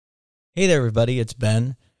Hey there, everybody. It's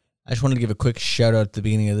Ben. I just wanted to give a quick shout out at the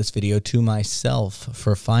beginning of this video to myself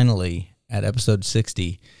for finally, at episode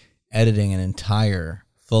 60, editing an entire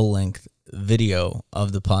full-length video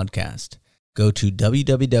of the podcast. Go to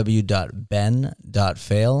www.ben.fail,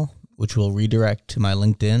 which will redirect to my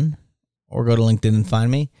LinkedIn, or go to LinkedIn and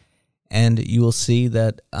find me, and you will see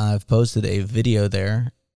that I've posted a video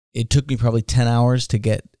there. It took me probably 10 hours to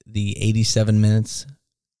get the 87 minutes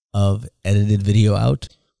of edited video out,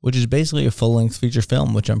 which is basically a full-length feature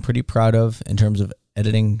film, which I'm pretty proud of in terms of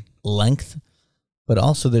editing length. But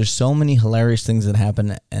also there's so many hilarious things that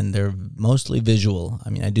happen, and they're mostly visual. I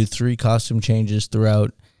mean, I do 3 costume changes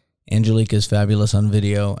throughout. Angelique is fabulous on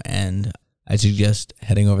video, and I suggest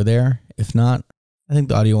heading over there. If not, I think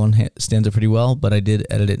the audio one stands up pretty well, but I did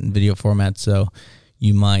edit it in video format, so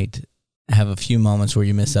you might have a few moments where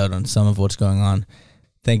you miss out on some of what's going on.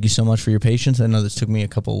 Thank you so much for your patience. I know this took me a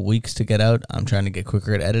couple of weeks to get out. I'm trying to get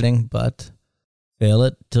quicker at editing, but fail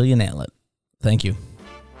it till you nail it. Thank you.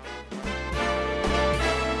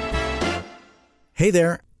 Hey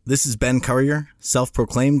there, this is Ben Currier,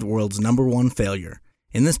 self-proclaimed world's #1 failure.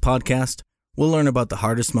 In this podcast, we'll learn about the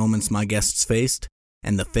hardest moments my guests faced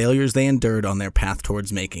and the failures they endured on their path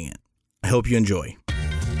towards making it. I hope you enjoy.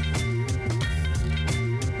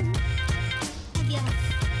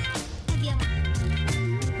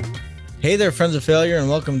 Hey there, friends of failure, and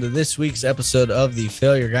welcome to this week's episode of the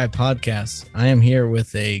Failure Guy podcast. I am here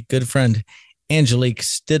with a good friend, Angelique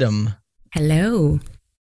Stidham. Hello.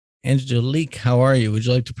 Angelique, how are you? Would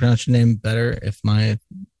you like to pronounce your name better if mine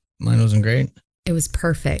wasn't great? It was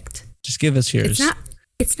perfect. Just give us yours.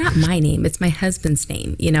 It's not my name. It's my husband's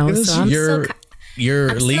name, you know. Give us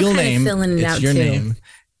your legal name. It's your name.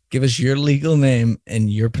 Give us your legal name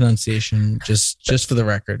and your pronunciation, just for the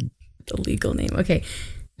record. The legal name. Okay.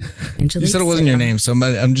 Angelique, you said it wasn't your name, so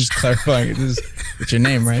I'm just clarifying. It's your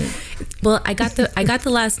name, right? Well, I got the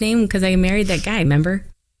last name because I married that guy. Remember?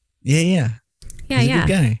 Yeah. He's a good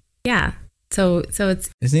guy. Yeah. So it's.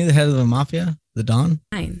 Isn't he the head of the mafia? The Don?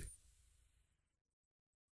 Fine.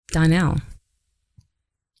 Donnell.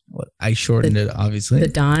 Well, I shortened it, obviously. The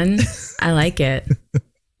Don. I like it.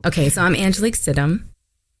 Okay, so I'm Angelique Stidham.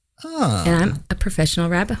 Oh. And I'm a professional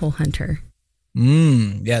rabbit hole hunter.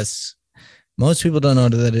 Yes. Most people don't know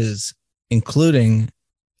what that is, including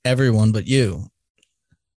everyone but you.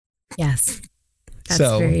 Yes, that's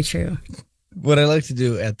so, very true. What I like to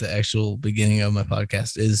do at the actual beginning of my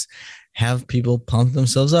podcast is have people pump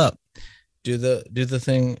themselves up. Do the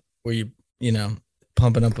thing where you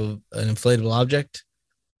pumping up an inflatable object,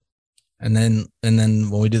 and then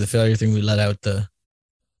when we do the failure thing, we let out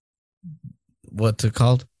what's it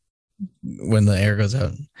called when the air goes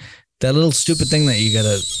out. That little stupid thing that you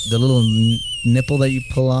gotta, the little nipple that you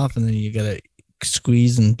pull off and then you gotta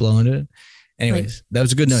squeeze and blow into it. Anyways, that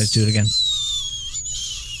was a good noise. Do it again.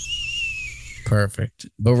 Perfect.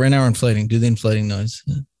 But right now we're inflating. Do the inflating noise.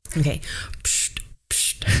 Okay.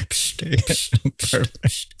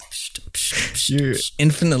 Perfect. You're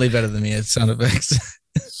infinitely better than me at sound effects.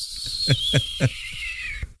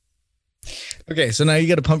 Okay, so now you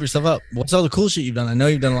got to pump yourself up. What's all the cool shit you've done? I know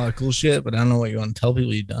you've done a lot of cool shit, but I don't know what you want to tell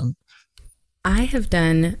people you've done. I have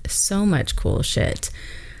done so much cool shit.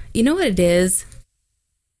 You know what it is?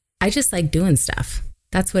 I just like doing stuff.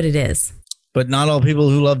 That's what it is. But not all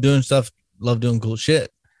people who love doing stuff love doing cool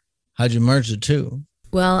shit. How'd you merge the two?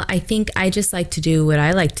 Well, I think I just like to do what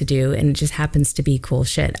I like to do, and it just happens to be cool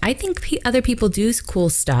shit. I think other people do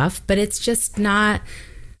cool stuff, but it's just not,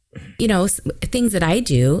 things that I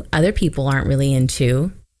do, other people aren't really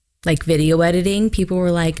into. Like video editing, people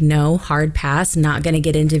were like, no, hard pass, not going to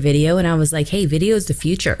get into video. And I was like, hey, video is the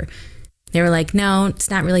future. They were like, no,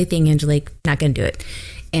 it's not really a thing, Angelique, not going to do it.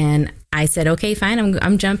 And I said, okay, fine,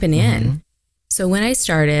 I'm jumping in. Mm-hmm. So when I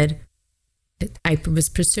started, I was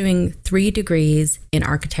pursuing 3 degrees in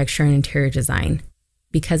architecture and interior design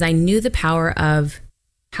because I knew the power of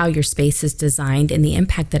how your space is designed and the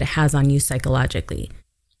impact that it has on you psychologically.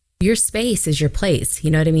 Your space is your place.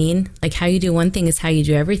 You know what I mean? Like how you do one thing is how you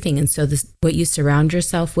do everything. And so what you surround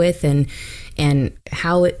yourself with and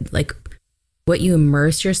how it, like what you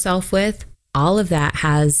immerse yourself with, all of that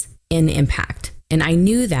has an impact. And I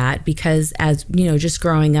knew that because as, just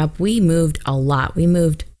growing up, we moved a lot. We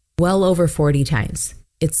moved well over 40 times.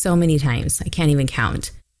 It's so many times. I can't even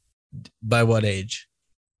count. By what age?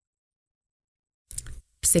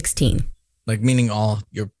 16. Like meaning all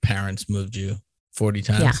your parents moved you 40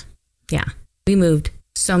 times? Yeah. We moved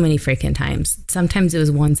so many freaking times. Sometimes it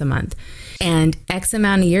was once a month. And X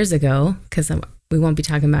amount of years ago, because we won't be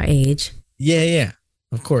talking about age. Yeah.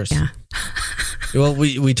 Of course. Yeah. Well,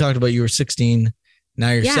 we talked about you were 16.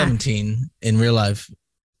 Now you're 17 in real life.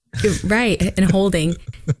 Right. And holding.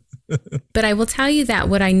 But I will tell you that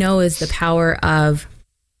what I know is the power of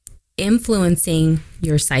influencing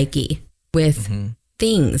your psyche with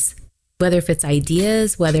things, whether if it's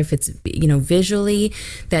ideas, whether if it's, visually,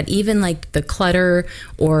 that even like the clutter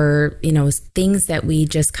or, things that we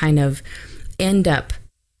just kind of end up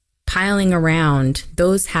piling around,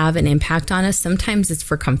 those have an impact on us. Sometimes it's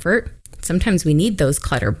for comfort. Sometimes we need those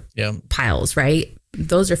clutter piles, right?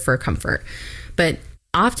 Those are for comfort. But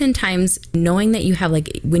oftentimes, knowing that you have,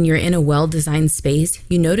 like, when you're in a well-designed space,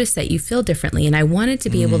 you notice that you feel differently. And I wanted to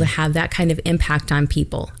be able to have that kind of impact on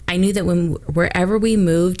people. I knew that wherever we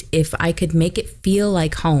moved, if I could make it feel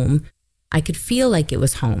like home, I could feel like it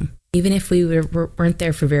was home, even if we weren't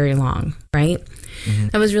there for very long, right?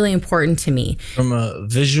 That was really important to me. From a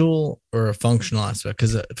visual or a functional aspect,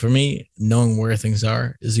 because for me, knowing where things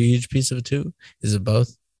are is a huge piece of it too. Is it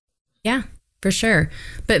both? Yeah. For sure.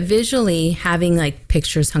 But visually, having like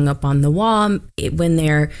pictures hung up on the wall, when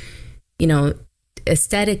they're,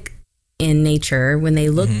 aesthetic in nature, when they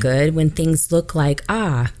look good, when things look like,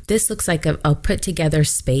 this looks like a put together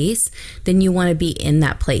space, then you want to be in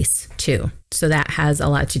that place too. So that has a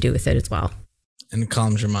lot to do with it as well. And it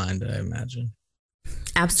calms your mind, I imagine.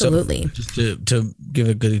 Absolutely. So just to give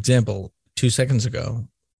a good example, 2 seconds ago,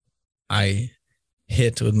 I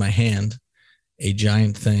hit with my hand a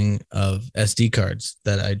giant thing of SD cards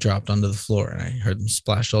that I dropped onto the floor, and I heard them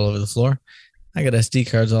splash all over the floor. I got SD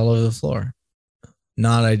cards all over the floor.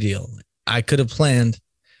 Not ideal. I could have planned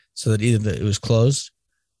so that either it was closed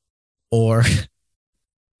or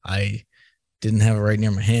I didn't have it right near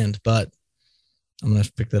my hand, but I'm going to have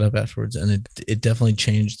to pick that up afterwards. And it definitely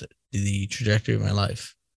changed the trajectory of my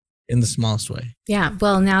life in the smallest way. Yeah.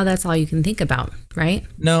 Well, now that's all you can think about, right?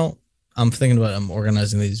 No. I'm thinking about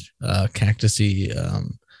organizing these cactusy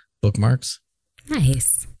bookmarks.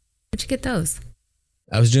 Nice. Where'd you get those?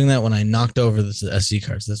 I was doing that when I knocked over the SD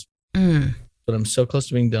cards. But I'm so close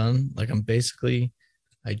to being done. Like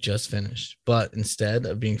I just finished. But instead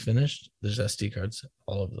of being finished, there's SD cards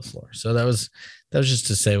all over the floor. So that was just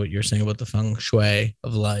to say what you're saying about the feng shui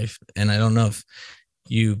of life. And I don't know if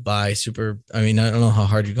you buy I don't know how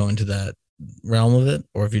hard you go into that realm of it,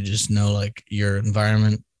 or if you just know like your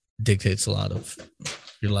environment dictates a lot of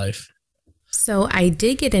your life. So I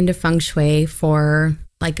did get into feng shui for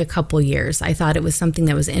like a couple years. I thought it was something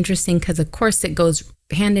that was interesting because, of course, it goes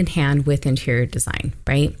hand in hand with interior design,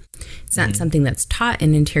 right? It's not something that's taught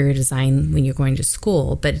in interior design when you're going to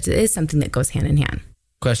school, but it is something that goes hand in hand.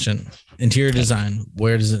 Question: interior design,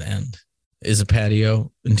 where does it end? Is a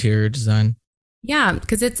patio interior design? Yeah,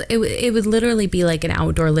 because it would literally be like an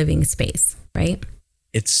outdoor living space, right?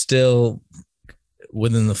 It's still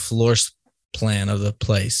within the floor plan of the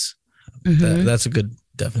place. That's a good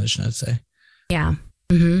definition, I'd say. Yeah.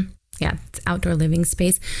 Yeah, it's outdoor living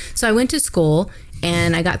space. So I went to school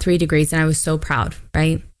and I got 3 degrees and I was so proud,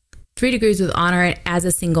 right? 3 degrees with honor as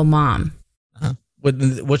a single mom.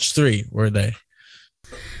 Which 3 were they?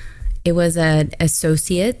 It was an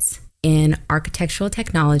associate's in architectural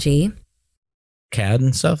technology. CAD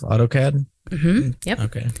and stuff? AutoCAD? Yep.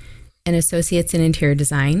 Okay. An associate's in interior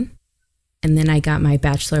design. And then I got my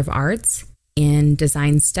Bachelor of Arts in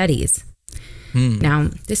Design Studies. Now,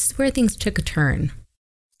 this is where things took a turn.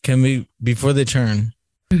 Before they turn,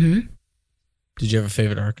 did you have a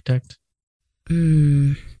favorite architect?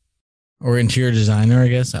 Or interior designer, I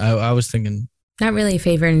guess? I was thinking. Not really a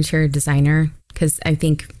favorite interior designer, because I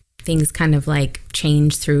think things kind of like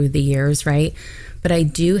change through the years, right? But I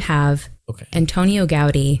do have Antonio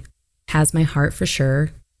Gaudi has my heart for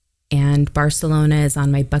sure. And Barcelona is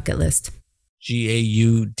on my bucket list.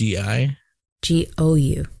 Gaudi?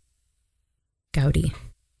 Gou. Gaudi.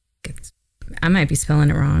 I might be spelling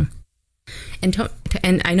it wrong.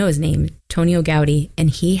 And I know his name, Antonio Gaudi, and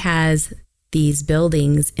he has these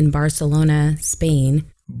buildings in Barcelona, Spain.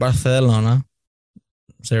 Barcelona.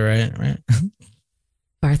 Is that right?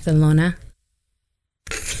 Barcelona.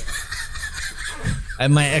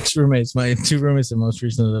 And my ex-roommates, my 2 roommates I most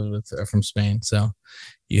recently lived with are from Spain, so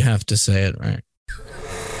you have to say it right.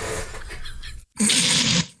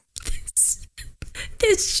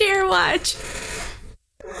 This share watch.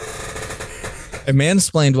 I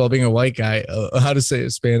mansplained while being a white guy how to say a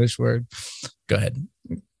Spanish word. Go ahead.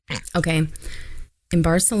 Okay. In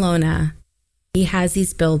Barcelona, he has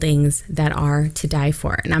these buildings that are to die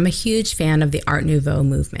for. And I'm a huge fan of the Art Nouveau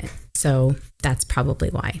movement. So that's probably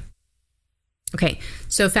why. Okay.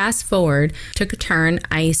 So fast forward, took a turn.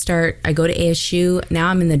 I go to ASU. Now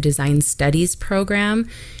I'm in the design studies program.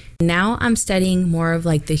 Now I'm studying more of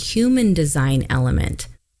like the human design element.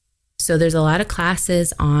 So there's a lot of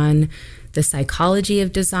classes on the psychology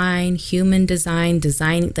of design, human design,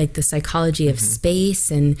 like the psychology of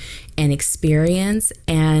space and experience.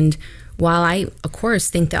 And while I, of course,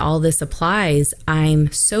 think that all this applies,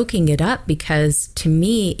 I'm soaking it up because to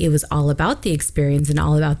me, it was all about the experience and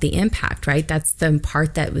all about the impact, right? That's the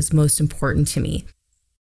part that was most important to me.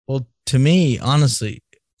 Well, to me, honestly,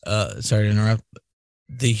 sorry to interrupt,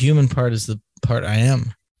 the human part is the part I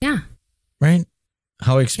am. Yeah. Right?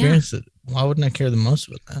 How I experience it. Why wouldn't I care the most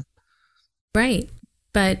about that? Right.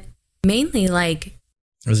 But mainly like...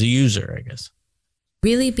 as a user, I guess.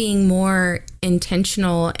 Really being more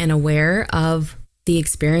intentional and aware of the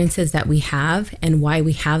experiences that we have and why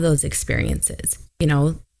we have those experiences. You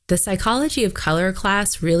know, the psychology of color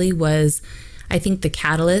class really was, I think, the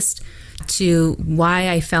catalyst to why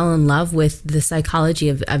I fell in love with the psychology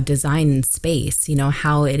of design and space, you know,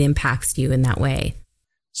 how it impacts you in that way.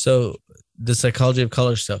 So the psychology of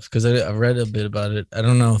color stuff, because I've read a bit about it. I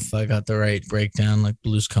don't know if I got the right breakdown, like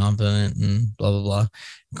blue's confident and blah, blah, blah.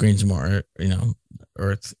 Green's more, you know,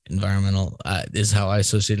 earth, environmental is how I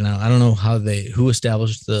associate it now. I don't know who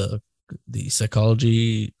established the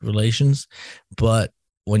psychology relations, but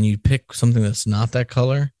when you pick something that's not that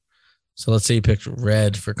color, so let's say you picked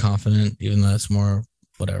red for confident, even though it's more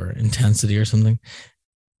whatever intensity or something,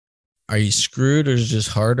 are you screwed or is it just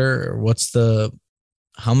harder? Or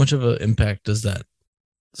how much of an impact does that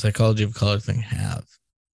psychology of color thing have?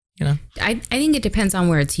 You know, I think it depends on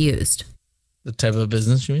where it's used. The type of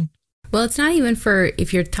business you mean? Well, it's not even for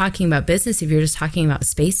if you're talking about business, if you're just talking about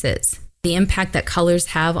spaces, the impact that colors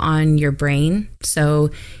have on your brain.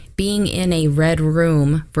 So being in a red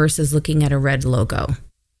room versus looking at a red logo.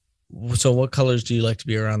 So what colors do you like to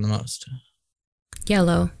be around the most?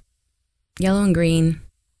 Yellow and green.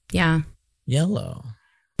 Yeah. Yellow.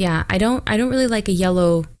 Yeah. I don't really like a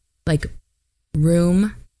yellow like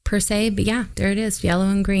room per se, but yeah, there it is, yellow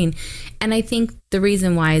and green. And I think the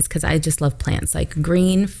reason why is because I just love plants. Like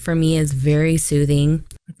green for me is very soothing.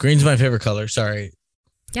 Green's my favorite color. Sorry.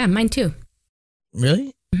 Yeah, mine too.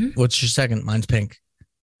 Really? Mm-hmm. What's your second? Mine's pink,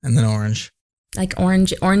 and then orange. Like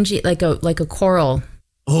orangey, like a coral.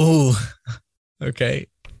 Oh, okay.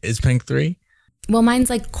 Is pink 3? Well, mine's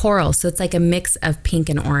like coral, so it's like a mix of pink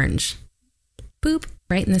and orange. Boop,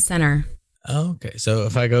 right in the center. Oh, okay. So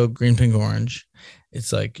if I go green, pink, orange,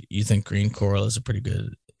 it's like you think green coral is a pretty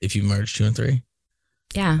good if you merge 2 and 3.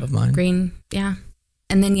 Yeah. Of mine. Green. Yeah.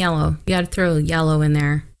 And then yellow. You got to throw yellow in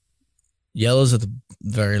there. Yellow's at the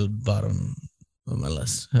very bottom of my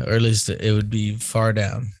list, or at least it would be far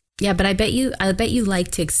down. Yeah, but I bet you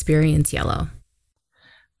like to experience yellow.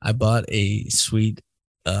 I bought a sweet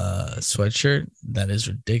sweatshirt that is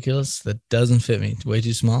ridiculous. That doesn't fit me. It's way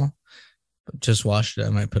too small. But just washed it. I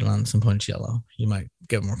might put it on some point. It's yellow. You might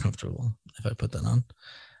get more comfortable if I put that on.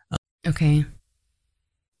 Okay.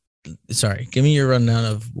 Sorry. Give me your rundown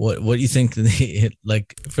of what you think.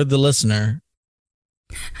 Like for the listener.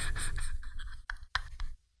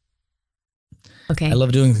 Okay. I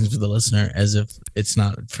love doing things for the listener as if it's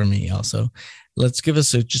not for me also. Let's give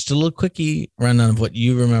us just a little quickie rundown of what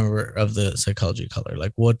you remember of the psychology of color.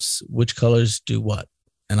 Like which colors do what?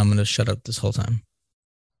 And I'm going to shut up this whole time.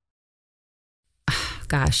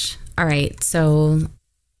 Gosh. All right. So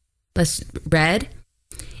red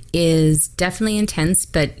is definitely intense,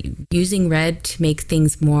 but using red to make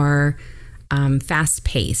things more fast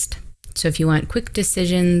paced. So if you want quick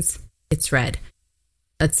decisions, it's red.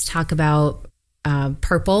 Let's talk about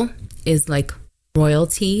purple is like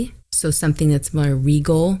royalty. So something that's more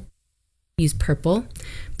regal, use purple.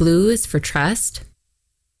 Blue is for trust,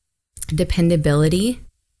 dependability.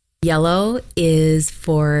 Yellow is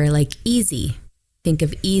for like easy. Think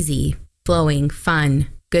of easy, flowing, fun,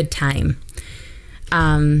 good time.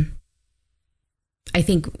 I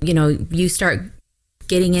think, you start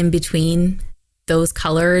getting in between those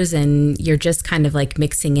colors and you're just kind of like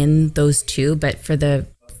mixing in those two. But I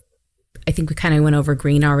think we kind of went over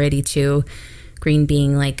green already too. Green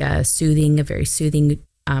being like a very soothing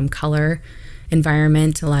color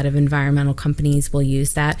environment. A lot of environmental companies will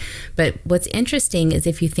use that. But what's interesting is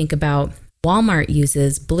if you think about Walmart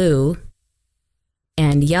uses blue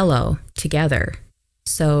and yellow together.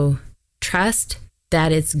 So trust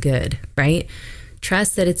that it's good, right?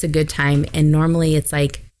 Trust that it's a good time. And normally it's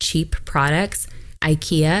like cheap products.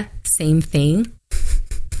 IKEA, same thing.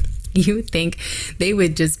 You would think they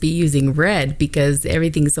would just be using red because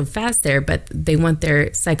everything's so fast there, but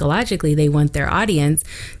psychologically, they want their audience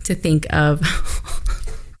to think of,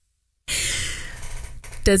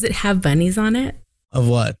 does it have bunnies on it? Of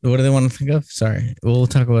what? What do they want to think of? Sorry. We'll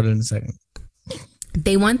talk about it in a second.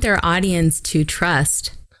 They want their audience to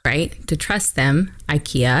trust, right? To trust them,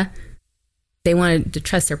 IKEA, they wanted to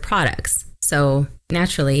trust their products. So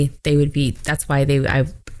naturally, they would be. That's why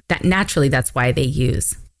that's why they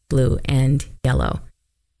use blue and yellow.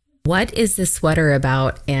 What is this sweater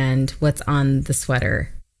about, and what's on the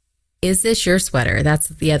sweater? Is this your sweater? That's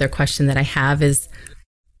the other question that I have. Is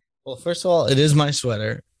Well, first of all, it is my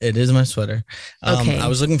sweater. It is my sweater. Okay. I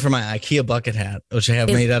was looking for my IKEA bucket hat, which I have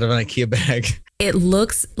made out of an IKEA bag. it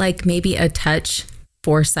looks like maybe a touch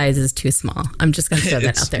 4 sizes too small. I'm just gonna throw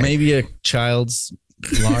that out there. Maybe a child's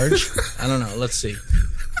large. I don't know. Let's see.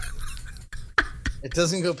 It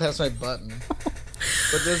doesn't go past my button.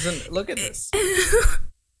 But doesn't look at this.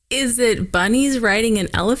 Is it bunnies riding an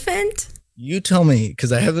elephant? You tell me,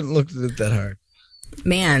 because I haven't looked at it that hard.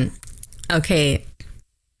 Man, okay.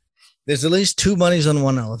 There's at least 2 bunnies on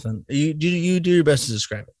 1 elephant. You do your best to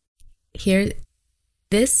describe it. Here,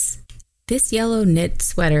 this yellow knit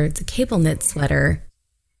sweater, it's a cable knit sweater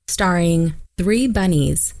starring 3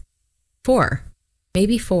 bunnies, 4,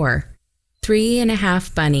 maybe 4,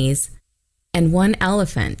 3.5 bunnies, and 1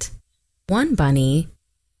 elephant. 1 bunny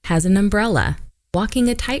has an umbrella, walking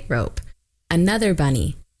a tightrope. Another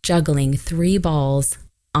bunny juggling 3 balls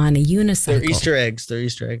on a unicycle. They're Easter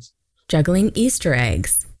eggs. Juggling Easter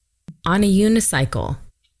eggs on a unicycle.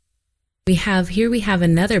 We have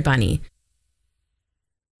another bunny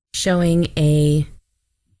showing a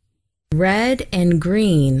red and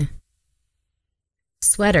green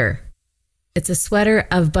sweater. It's a sweater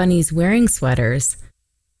of bunnies wearing sweaters,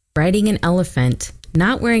 riding an elephant,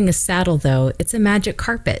 not wearing a saddle though. It's a magic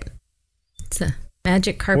carpet. It's a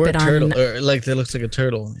magic carpet or a turtle, on, or like that looks like a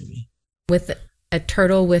turtle, maybe. with a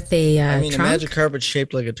turtle with a trunk. A magic carpet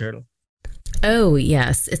shaped like a turtle. Oh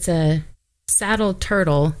yes, it's a saddle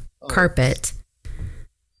turtle carpet.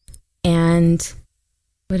 And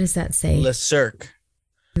what does that say? Le Cirque.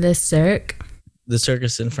 Le Cirque. The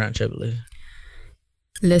circus in French, I believe.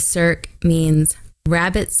 Le Cirque means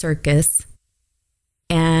rabbit circus.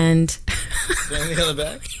 And Is there anything on the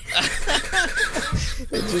back?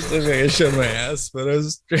 It just looked like I showed my ass, but I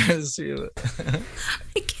was trying to see it.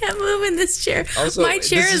 I can't move in this chair. Also, my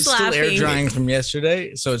chair this is still laughing. air drying from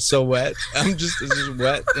yesterday, so it's so wet. It's just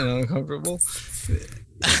wet and uncomfortable.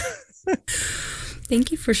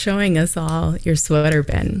 Thank you for showing us all your sweater,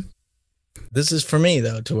 Ben. This is for me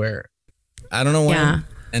though to wear. I don't know when, Yeah.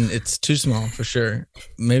 and it's too small for sure.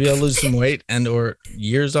 Maybe I'll lose some weight and or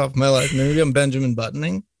years off my life. Maybe I'm Benjamin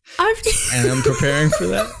Buttoning, and I'm preparing for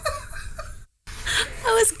that.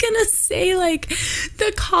 I was gonna say, like,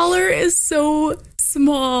 the collar is so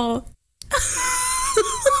small.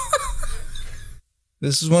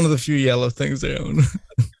 This is one of the few yellow things I own.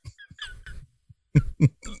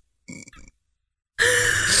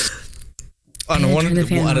 on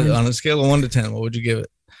a scale of 1 to 10, what would you give it?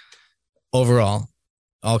 Overall,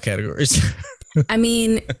 all categories. I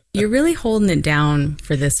mean, you're really holding it down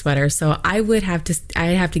for this sweater, so I'd have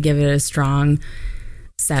to give it a strong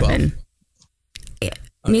 7. Okay,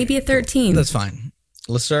 maybe a 13. That's fine.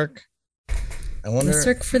 Le Cirque. Le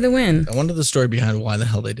Cirque for the win. I wonder the story behind why the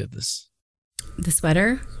hell they did this. The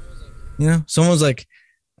sweater? You know, someone was like,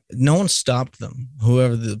 no one stopped them,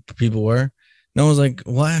 whoever the people were. No one's like,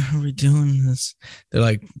 why are we doing this? They're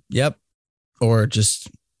like, yep. Or just,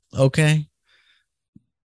 okay.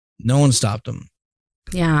 No one stopped them.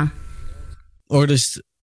 Yeah. Or just,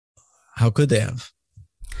 how could they have?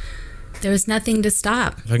 There was nothing to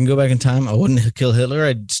stop. If I can go back in time, I wouldn't kill Hitler.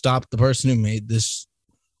 I'd stop the person who made this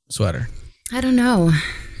sweater. I don't know.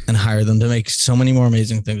 And hire them to make so many more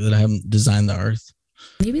amazing things that I haven't designed the earth.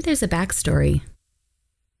 Maybe there's a backstory.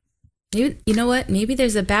 Maybe, you know what? Maybe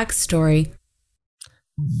there's a backstory.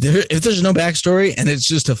 If there's no backstory and it's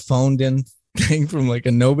just a phoned in thing from like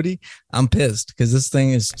a nobody, I'm pissed because this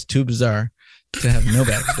thing is too bizarre to have no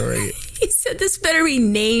backstory. He said this better be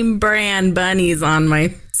name brand bunnies on my I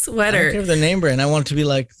don't sweater. care if they're name brand. I want it to be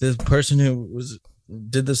like the person who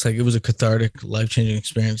did this, like it was a cathartic, life-changing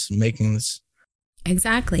experience making this.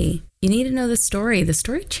 Exactly. You need to know the story. The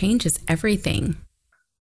story changes everything.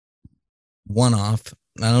 One-off.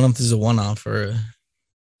 I don't know if this is a one-off or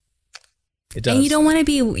it does. And you don't want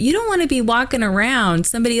to be walking around.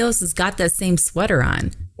 Somebody else has got that same sweater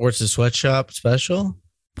on. Or it's a sweatshop special.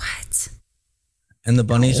 What? And the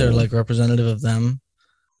bunnies are like representative of them.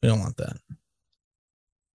 We don't want that.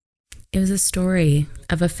 It was a story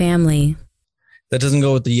of a family. That doesn't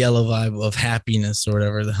go with the yellow vibe of happiness or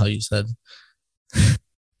whatever the hell you said.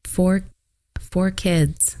 4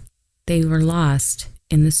 kids. They were lost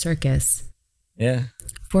in the circus. Yeah.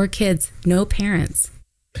 4 kids, no parents.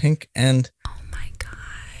 Pink and Oh my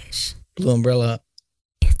gosh. blue umbrella.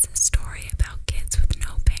 It's a story about kids with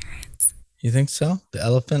no parents. You think so? The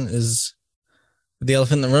elephant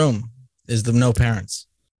in the room is the no parents.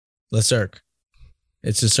 Le Cirque.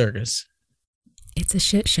 It's a circus. It's a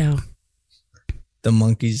shit show. The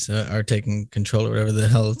monkeys are taking control or whatever the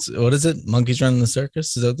hell. What is it? Monkeys running the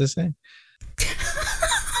circus? Is that what they say?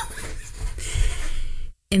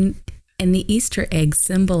 And the Easter eggs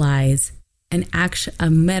symbolize a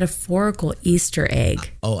metaphorical Easter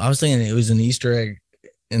egg. Oh, I was thinking it was an Easter egg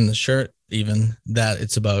in the shirt, even that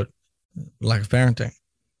it's about lack of parenting.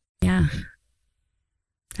 Yeah.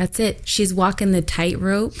 That's it. She's walking the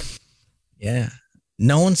tightrope. Yeah.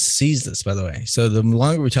 No one sees this, by the way. So the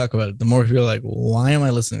longer we talk about it, the more people are like, why am I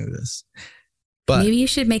listening to this? But maybe you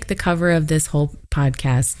should make the cover of this whole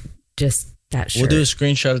podcast just that shirt. We'll do a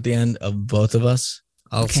screenshot at the end of both of us.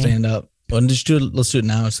 I'll stand up. Well, let's do it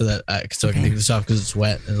now so that I can take this off because it's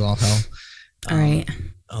wet as all hell. All right.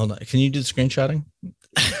 Hold on. Can you do the screenshotting?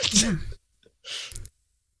 Yeah.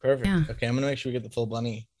 Perfect. Yeah. Okay, I'm gonna make sure we get the full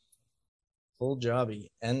bunny, full jobby,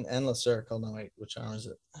 and Le Cirque. Hold on, wait. Which arm is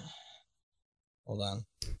it? Hold on.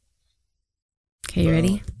 Okay, you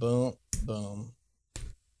ready? Boom, boom.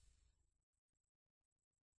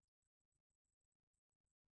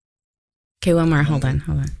 Okay, one more. Hold on.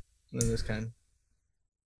 And then this kind.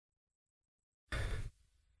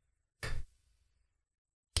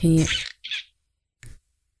 Can you?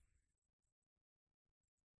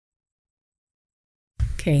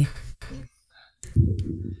 Okay.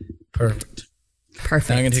 Perfect. Now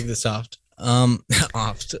I'm gonna take this off.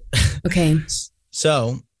 Off. Okay.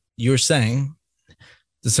 So you were saying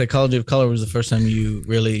the psychology of color was the first time you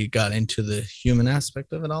really got into the human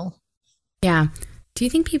aspect of it all? Yeah. Do you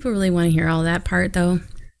think people really want to hear all that part though?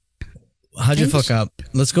 How'd you fuck up?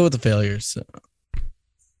 Let's go with the failures.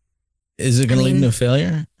 Is it gonna lead to a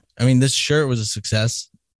failure? I mean, this shirt was a success.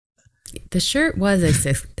 The shirt was a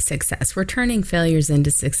success. We're turning failures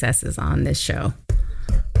into successes on this show.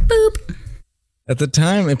 Boop. At the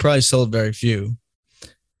time, it probably sold very few,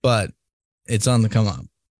 but it's on the come up.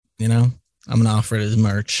 You know, I'm going to offer it as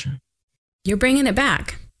merch. You're bringing it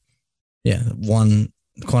back. Yeah.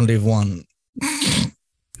 Quantity of one.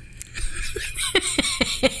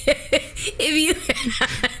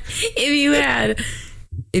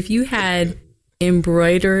 If you had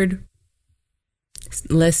embroidered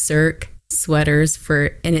Le Cirque sweaters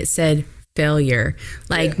and it said failure,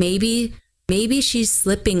 like maybe she's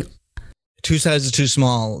slipping. 2 sizes too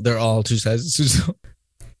small. They're all 2 sizes too small.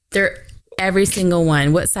 They're every single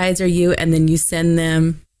one. What size are you? And then you send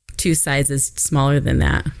them 2 sizes smaller than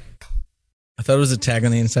that. I thought it was a tag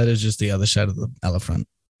on the inside. It was just the other side of the elephant.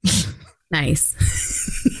 Nice.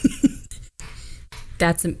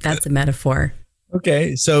 That's a metaphor.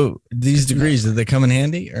 Okay. So these degrees, did they come in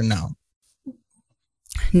handy or no?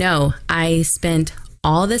 No, I spent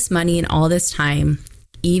all this money and all this time,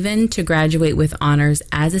 even to graduate with honors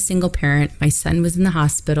as a single parent. My son was in the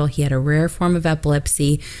hospital. He had a rare form of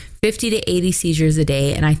epilepsy, 50 to 80 seizures a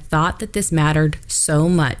day. And I thought that this mattered so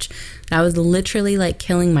much. I was literally like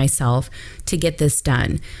killing myself to get this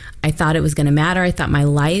done. I thought it was going to matter. I thought my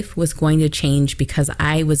life was going to change because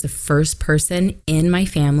I was the first person in my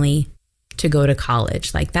family to go to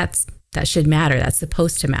college. Like that should matter. That's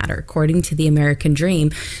supposed to matter. According to the American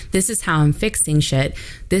dream, this is how I'm fixing shit.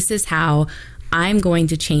 This is how I'm going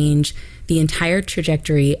to change the entire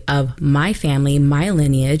trajectory of my family, my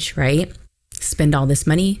lineage, right? Spend all this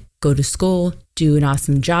money, go to school, do an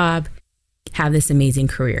awesome job, have this amazing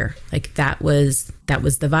career. Like that was the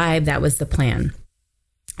vibe, that was the plan.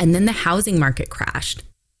 And then the housing market crashed.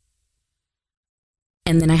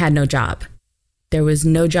 And then I had no job. There was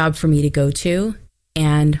no job for me to go to.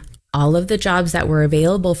 And all of the jobs that were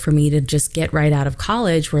available for me to just get right out of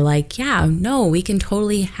college were like, yeah, no, we can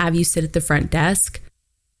totally have you sit at the front desk.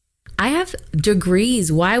 I have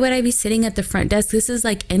degrees. Why would I be sitting at the front desk? This is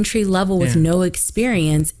like entry level with no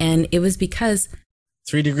experience. And it was because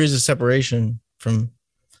 3 degrees of separation from.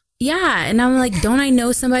 Yeah. And I'm like, don't I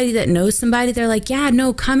know somebody that knows somebody? They're like, yeah,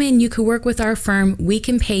 no, come in. You could work with our firm. We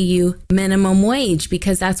can pay you minimum wage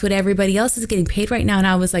because that's what everybody else is getting paid right now. And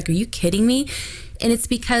I was like, are you kidding me? And it's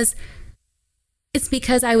because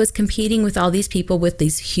I was competing with all these people with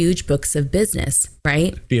these huge books of business,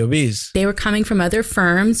 right? BOBs. They were coming from other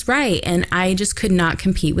firms, right? And I just could not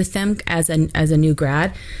compete with them as a new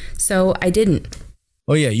grad. So I didn't.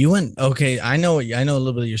 Oh yeah, you went. Okay, I know a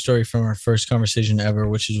little bit of your story from our first conversation ever,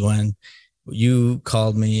 which is when you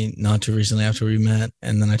called me not too recently after we met,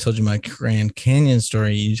 and then I told you my Grand Canyon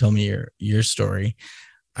story. You told me your story.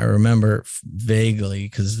 I remember vaguely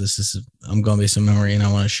because I'm going based on memory, and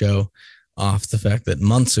I want to show off the fact that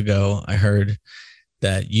months ago I heard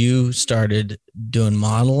that you started doing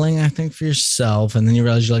modeling, I think, for yourself, and then you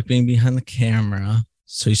realized you like being behind the camera.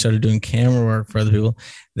 So you started doing camera work for other people.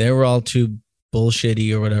 They were all too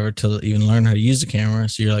bullshitty or whatever to even learn how to use the camera.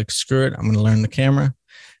 So you're like, screw it. I'm going to learn the camera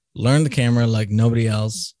like nobody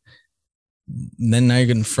else. And then now you're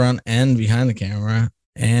getting front and behind the camera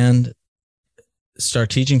and start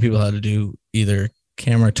teaching people how to do either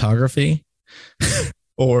cameratography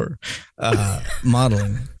or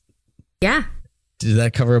modeling. Yeah. Did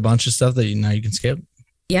that cover a bunch of stuff that now you can skip?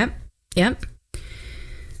 Yep.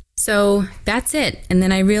 So that's it. And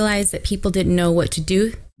then I realized that people didn't know what to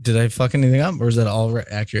do. Did I fuck anything up or is that all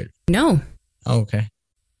accurate? No. Oh, okay.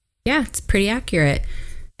 Yeah, it's pretty accurate.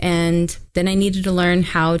 And then I needed to learn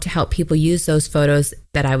how to help people use those photos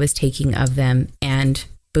that I was taking of them and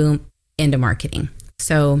boom, into marketing.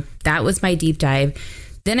 So that was my deep dive.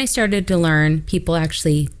 Then I started to learn people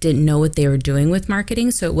actually didn't know what they were doing with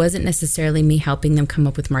marketing. So it wasn't necessarily me helping them come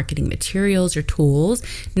up with marketing materials or tools.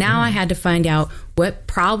 Now I had to find out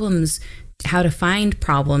how to find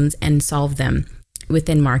problems and solve them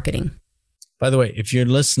within marketing. By the way, if you're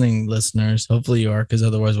listening, listeners, hopefully you are, because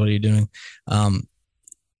otherwise, what are you doing?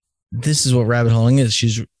 This is what rabbit holing is.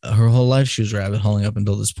 Her whole life, she was rabbit holing up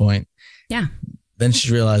until this point. Yeah. Then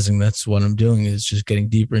she's realizing that's what I'm doing is just getting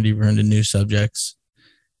deeper and deeper into new subjects,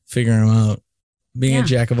 figuring them out, being a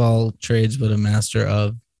jack of all trades, but a master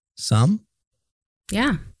of some.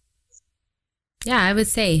 Yeah. Yeah, I would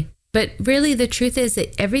say. But really, the truth is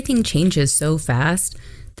that everything changes so fast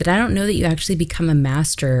that I don't know that you actually become a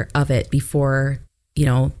master of it before,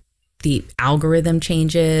 the algorithm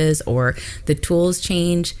changes or the tools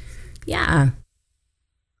change. Yeah.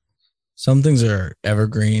 Some things are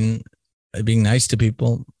evergreen. Being nice to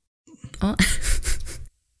people. Oh.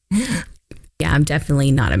 Yeah, I'm definitely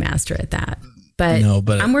not a master at that. But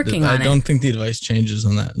I'm working on it. I don't think the advice changes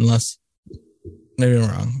on that unless maybe I'm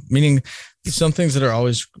wrong. Meaning some things that are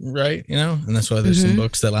always right, and that's why there's some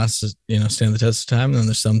books that last, stand the test of time. And then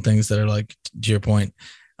there's some things that are like, to your point,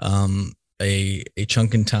 a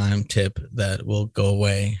chunk in time tip that will go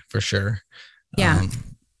away for sure. Yeah.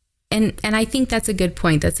 And I think that's a good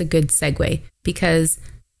point. That's a good segue because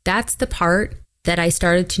that's the part that I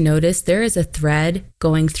started to notice. There is a thread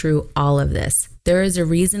going through all of this. There is a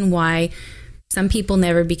reason why some people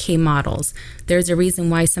never became models. There's a reason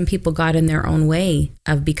why some people got in their own way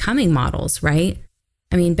of becoming models, right?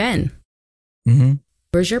 I mean, Ben,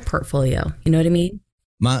 where's your portfolio? You know what I mean?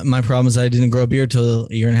 My problem is I didn't grow a beard till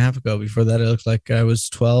a year and a half ago. Before that, it looked like I was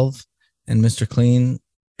 12 and Mr. Clean,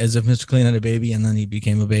 as if Mr. Clean had a baby and then he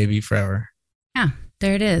became a baby forever. Yeah,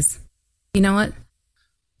 there it is. You know what?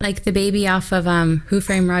 Like the baby off of Who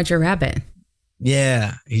Framed Roger Rabbit.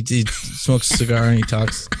 Yeah, he smokes a cigar and he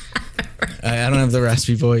talks. I don't have the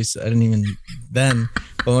raspy voice. I didn't even then.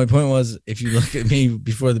 But my point was, if you look at me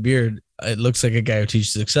before the beard, it looks like a guy who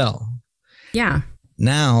teaches Excel. Yeah.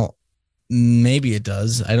 Now, maybe it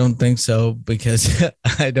does. I don't think so because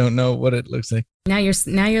I don't know what it looks like. Now you're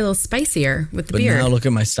a little spicier with the beard. But now look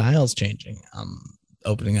at my styles changing.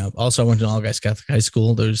 Opening up. Also, I went to an all-guys Catholic high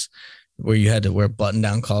school. There's where you had to wear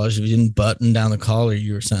button-down collars. If you didn't button down the collar,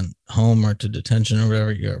 you were sent home or to detention or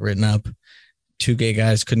whatever. You got written up. 2 gay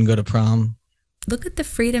guys couldn't go to prom. Look at the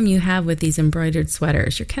freedom you have with these embroidered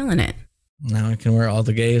sweaters. You're killing it. Now I can wear all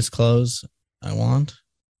the gayest clothes I want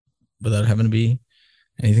without having to be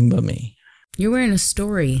anything but me. You're wearing a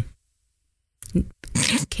story.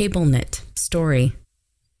 Cable knit story.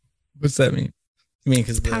 What's that mean? You mean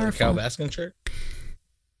because of the Cal Baskin shirt?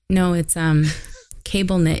 No, it's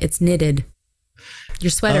cable knit. It's knitted. Your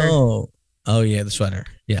sweater. Oh yeah, the sweater.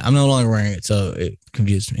 Yeah, I'm no longer wearing it, so it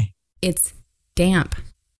confused me. It's damp.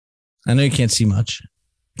 I know you can't see much.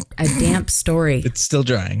 A damp story. It's still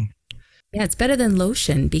drying. Yeah, it's better than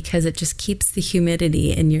lotion because it just keeps the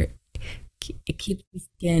humidity in it keeps the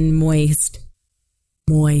skin moist.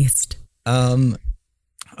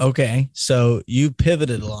 Okay, so you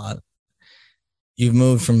pivoted a lot. You've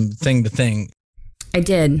moved from thing to thing. I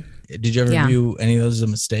did. Did you ever view any of those as a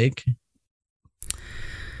mistake?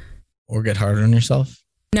 Or get harder on yourself?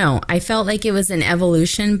 No, I felt like it was an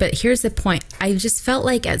evolution, but here's the point. I just felt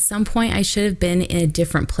like at some point I should have been in a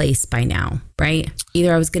different place by now, right?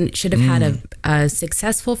 Either I should have had a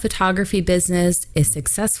successful photography business, a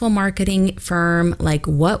successful marketing firm. Like,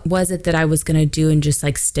 what was it that I was going to do and just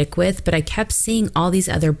like stick with? But I kept seeing all these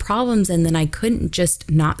other problems and then I couldn't just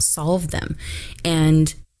not solve them.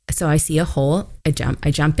 And so I see a hole, I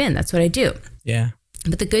jump in. That's what I do. Yeah.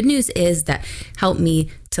 But the good news is that helped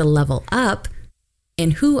me to level up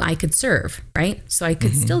in who I could serve, right? So I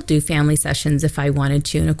could still do family sessions if I wanted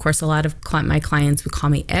to. And of course, a lot of my clients would call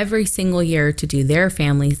me every single year to do their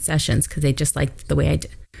family sessions because they just liked the way I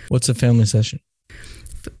did. What's a family session?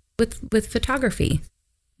 With photography.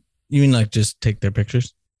 You mean like just take their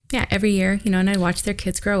pictures? Yeah, every year, and I'd watch their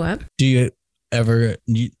kids grow up. Do you ever,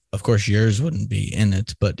 of course yours wouldn't be in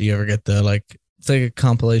it, but do you ever get the it's like a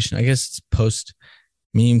compilation, I guess it's post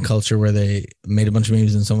meme culture where they made a bunch of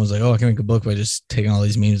memes and someone's like, oh, I can make a book by just taking all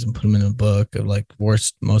these memes and put them in a book of like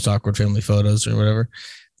worst, most awkward family photos or whatever.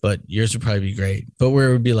 But yours would probably be great. But where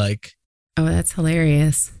it would be like, oh, that's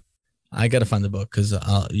hilarious. I got to find the book because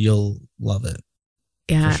you'll love it.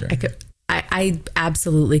 Yeah, sure. I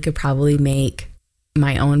absolutely could probably make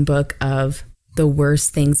my own book of the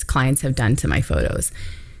worst things clients have done to my photos.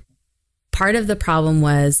 Part of the problem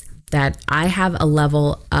was that I have a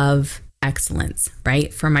level of excellence,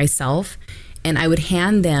 right, for myself, and I would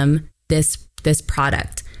hand them this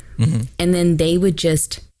product, and then they would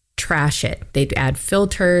just trash it. They'd add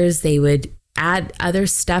filters, they would add other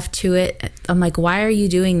stuff to it. I'm like, why are you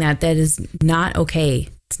doing that? That is not okay.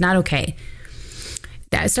 It's not okay.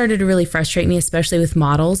 That started to really frustrate me, especially with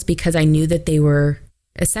models, because I knew that they were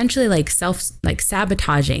essentially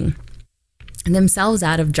sabotaging themselves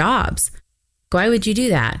out of jobs. Why would you do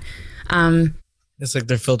that? It's like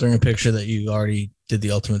they're filtering a picture that you already did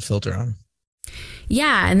the ultimate filter on.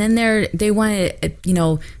 Yeah. And then they wanted,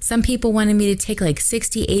 some people wanted me to take like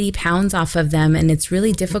 60, 80 pounds off of them. And it's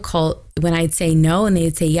really difficult when I'd say no. And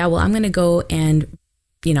they'd say, yeah, well, I'm going to go and,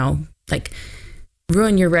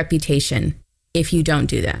 ruin your reputation if you don't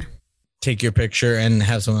do that. Take your picture and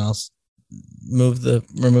have someone else remove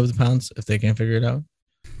the pounds if they can't figure it out.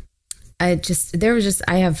 I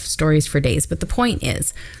have stories for days, but the point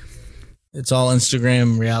is, it's all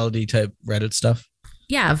Instagram reality type Reddit stuff.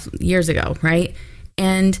 Yeah, years ago, right?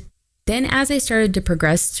 And then as I started to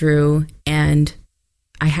progress through, and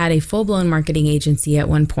I had a full-blown marketing agency at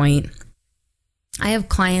one point, I have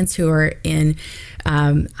clients who are in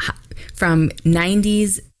from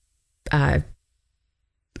 90s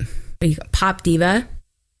pop diva,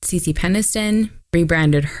 CeCe Peniston,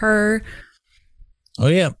 rebranded her. Oh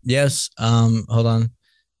yeah, yes. Hold on,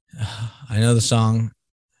 I know the song.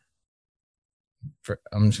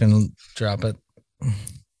 I'm just gonna drop it.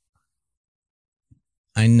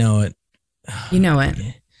 I know it. You know it.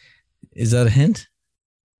 Is that a hint?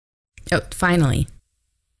 Oh, finally.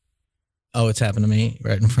 Oh, it's happened to me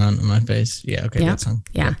right in front of my face. Yeah. Okay. Yeah. That song.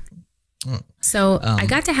 Yeah. So I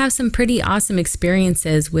got to have some pretty awesome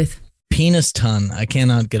experiences with Penis Ton. I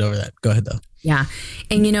cannot get over that. Go ahead though. Yeah.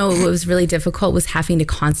 And what was really difficult was having to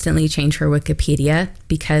constantly change her Wikipedia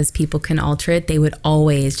because people can alter it. They would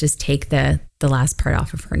always just take the last part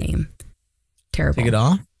off of her name. Terrible. Take it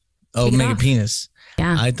off? Oh, make a penis.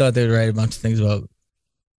 Yeah. I thought they'd write a bunch of things about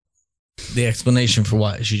the explanation for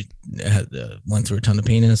why she had went through a ton of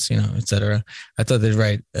penis, etc. I thought they'd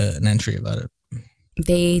write an entry about it.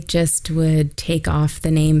 They just would take off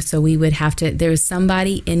the name. So we would have to, there was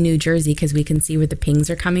somebody in New Jersey, because we can see where the pings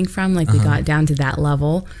are coming from. We got down to that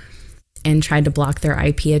level and tried to block their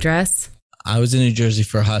IP address. I was in New Jersey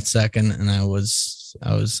for a hot second, and I was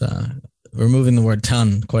removing the word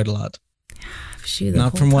ton quite a lot. Shoot,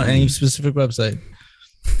 not from any specific website.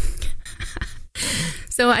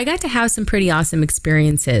 So I got to have some pretty awesome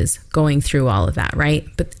experiences going through all of that, right?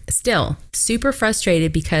 But still super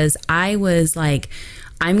frustrated because I was like,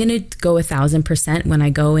 I'm going to go 1,000% when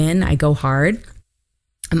I go in. I go hard.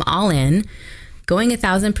 I'm all in, going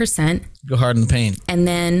 1,000%. Go hard in the paint. And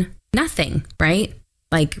then nothing, right?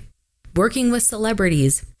 Like working with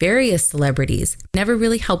celebrities, various celebrities, never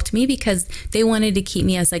really helped me because they wanted to keep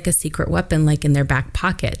me as like a secret weapon, like in their back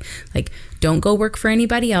pocket. Like, don't go work for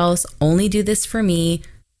anybody else. Only do this for me.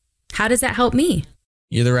 How does that help me?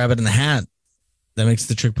 You're the rabbit in the hat. That makes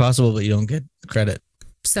the trick possible, but you don't get credit.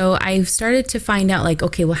 So I started to find out like,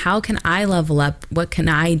 okay, well, how can I level up? What can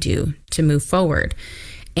I do to move forward?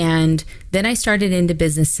 And then I started into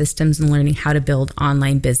business systems and learning how to build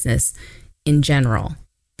online business in general.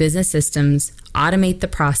 Business systems, automate the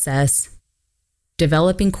process,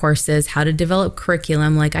 developing courses, how to develop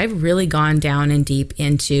curriculum. Like I've really gone down and deep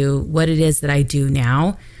into what it is that I do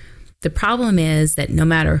now. The problem is that no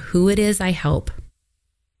matter who it is I help,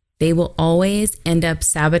 they will always end up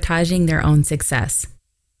sabotaging their own success.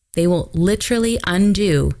 They will literally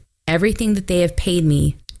undo everything that they have paid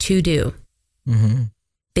me to do. Mm-hmm.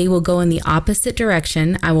 They will go in the opposite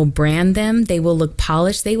direction. I will brand them. They will look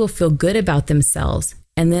polished. They will feel good about themselves.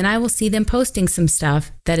 And then I will see them posting some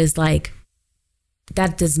stuff that is like,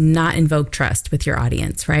 that does not invoke trust with your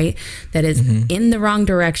audience, right? That is in the wrong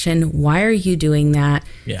direction. Why are you doing that?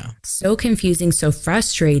 Yeah. So confusing, so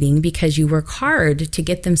frustrating because you work hard to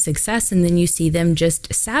get them success and then you see them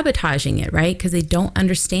just sabotaging it, right? Because they don't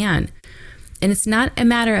understand. And it's not a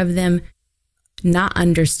matter of them not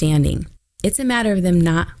understanding. It's a matter of them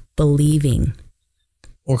not believing.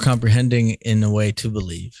 Or comprehending in a way to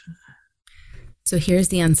believe. So here's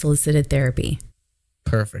the unsolicited therapy.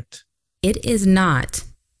 Perfect. It is not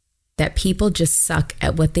that people just suck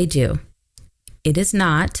at what they do. It is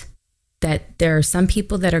not that there are some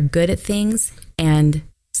people that are good at things and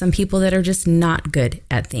some people that are just not good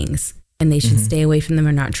at things, and they should stay away from them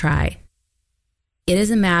or not try. It is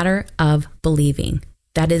a matter of believing.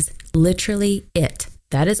 That is literally it.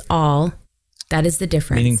 That is all. That is the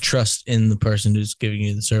difference. Meaning trust in the person who's giving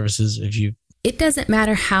you the services. It doesn't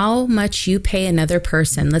matter how much you pay another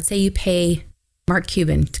person. Let's say you pay Mark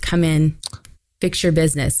Cuban to come in, fix your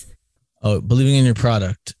business. Oh, believing in your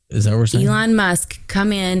product. Is that what we're saying? Elon Musk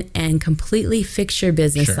come in and completely fix your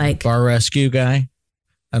business. Sure. Like bar rescue guy.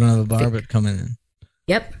 I don't have a bar, but come in.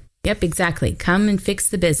 Yep, exactly. Come and fix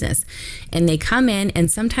the business. And they come in, and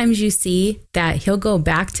sometimes you see that he'll go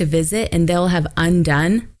back to visit and they'll have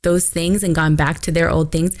undone those things and gone back to their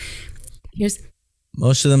old things.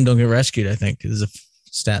 Most of them don't get rescued, I think. There's a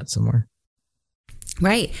stat somewhere.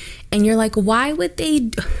 Right. And you're like, why would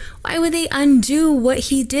they undo what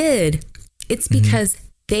he did? It's because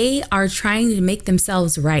they are trying to make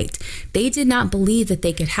themselves right. They did not believe that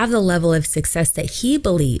they could have the level of success that he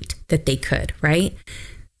believed that they could, right?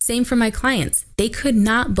 Same for my clients. They could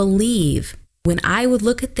not believe when I would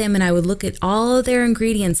look at them and I would look at all of their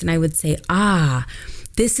ingredients and I would say,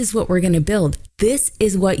 this is what we're going to build. This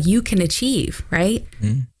is what you can achieve, right?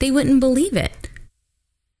 They wouldn't believe it.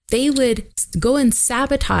 They would go and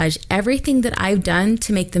sabotage everything that I've done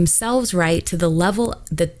to make themselves right to the level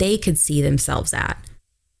that they could see themselves at.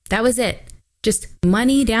 That was it. Just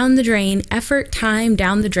money down the drain, effort, time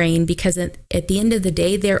down the drain, because at the end of the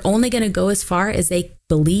day, they're only going to go as far as they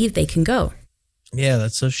believe they can go. Yeah,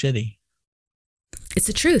 that's so shitty. It's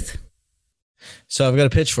the truth. So I've got a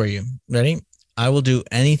pitch for you. Ready? I will do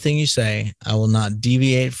anything you say. I will not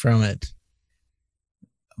deviate from it,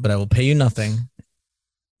 but I will pay you nothing.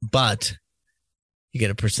 But you get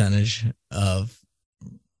a percentage of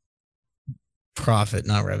profit,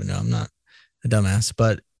 not revenue. I'm not a dumbass,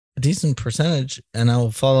 but a decent percentage, and I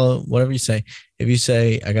will follow whatever you say. If you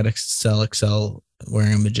say I got to sell Excel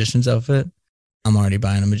wearing a magician's outfit, I'm already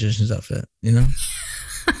buying a magician's outfit, you know?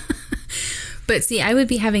 But see, I would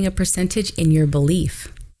be having a percentage in your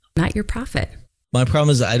belief, not your profit. My problem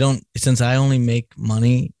is since I only make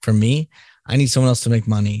money for me, I need someone else to make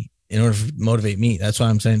money in order to motivate me. That's what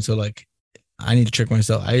I'm saying. So like, I need to trick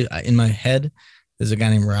myself. I in my head, there's a guy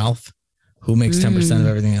named Ralph who makes 10% of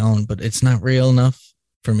everything I own, but it's not real enough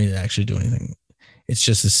for me to actually do anything. It's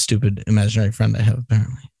just a stupid imaginary friend I have,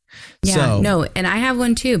 apparently. Yeah, no. And I have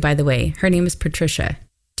one too, by the way. Her name is Patricia.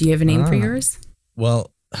 Do you have a name for yours?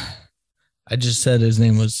 Well, I just said his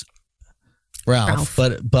name was Ralph.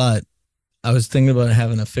 But I was thinking about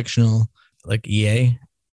having a fictional like EA,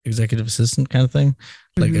 executive assistant kind of thing,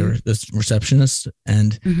 like a receptionist.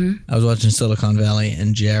 And I was watching Silicon Valley,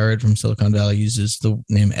 and Jared from Silicon Valley uses the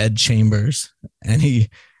name Ed Chambers, and he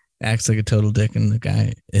acts like a total dick, and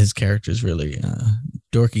his character is really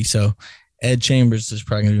dorky. So Ed Chambers is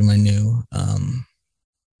probably going to be my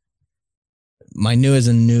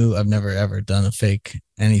new, I've never ever done a fake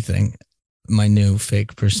anything. My new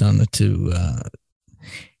fake persona to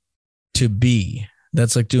be.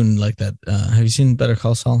 That's like doing like that. Have you seen Better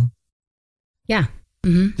Call Saul? Yeah.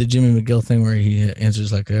 The Jimmy McGill thing where he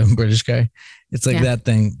answers like a British guy. It's like that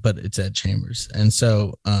thing, but it's Ed Chambers. And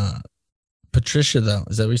so Patricia, though,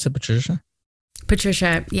 is that what you said, Patricia?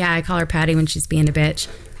 Patricia. Yeah, I call her Patty when she's being a bitch.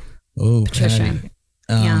 Oh, Patricia.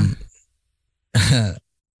 Yeah.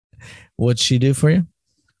 What'd she do for you?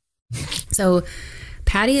 So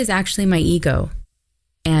Patty is actually my ego,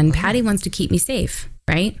 and Patty wants to keep me safe,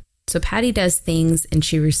 right? So Patty does things and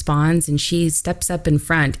she responds and she steps up in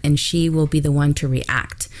front, and she will be the one to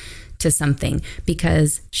react to something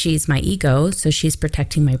because she's my ego. So she's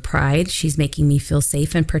protecting my pride. She's making me feel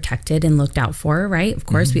safe and protected and looked out for, right? Of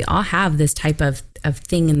course, we all have this type of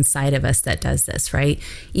thing inside of us that does this, right?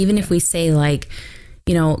 Even if we say like,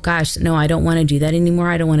 you know, gosh, no, I don't want to do that anymore.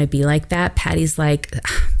 I don't want to be like that. Patty's like,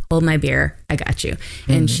 hold my beer. I got you.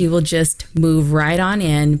 And she will just move right on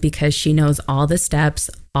in because she knows all the steps,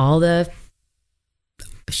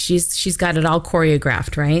 she's got it all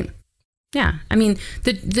choreographed, right? Yeah. I mean,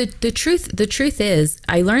 the truth is,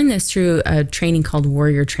 I learned this through a training called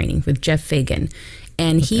Warrior Training with Jeff Fagan.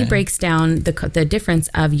 And he breaks down the difference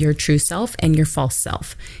of your true self and your false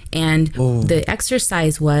self. And the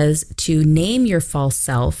exercise was to name your false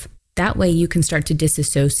self. That way you can start to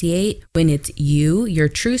disassociate when it's you, your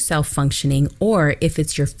true self functioning, or if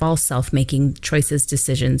it's your false self making choices,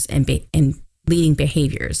 decisions, and leading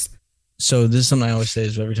behaviors. So this is something I always say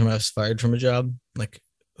is every time I was fired from a job, like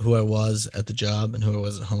who I was at the job and who I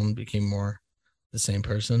was at home became more the same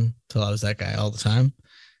person till I was that guy all the time.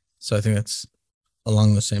 So I think that's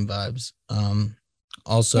along the same vibes.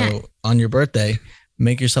 Also, on your birthday,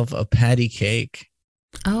 make yourself a patty cake.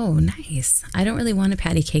 Oh, nice. I don't really want a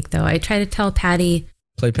patty cake, though. I try to tell Patty.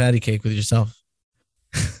 Play patty cake with yourself.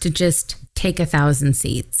 To just take 1,000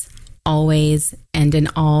 seats. Always and in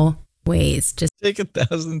all ways. Just take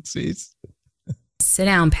 1,000 seats. Sit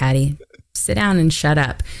down, Patty. Sit down and shut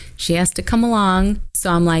up. She has to come along.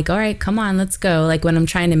 So I'm like, all right, come on, let's go. Like when I'm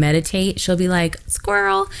trying to meditate, she'll be like,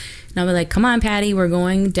 squirrel. And I'll be like, come on, Patty, we're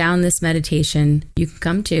going down this meditation. You can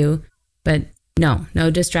come too. But no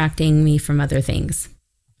distracting me from other things.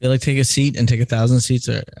 I feel like take a seat and take 1,000 seats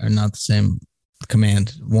are not the same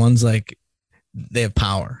command. One's like, they have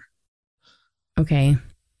power. Okay.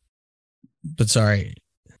 But sorry.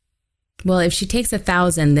 Well, if she takes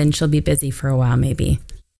 1,000, then she'll be busy for a while, maybe.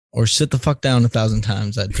 Or sit the fuck down 1,000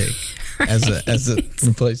 times, I'd take Right. as a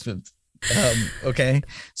replacement. Okay.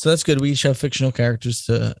 So that's good. We each have fictional characters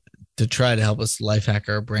to try to help us life hack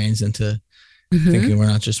our brains into thinking we're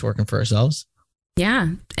not just working for ourselves. Yeah.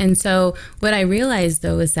 And so what I realized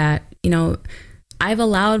though is that, I've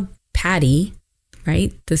allowed Patty,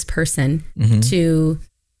 right, this person, to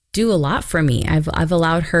do a lot for me. I've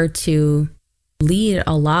allowed her to lead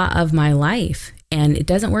a lot of my life, and it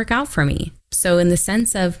doesn't work out for me. So in the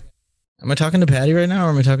sense of, am I talking to Patty right now, or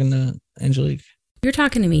am I talking to Angelique? You're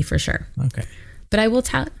talking to me for sure. Okay. But I will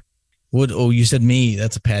tell. You said me.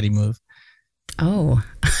 That's a Patty move. Oh.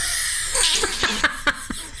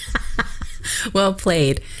 Well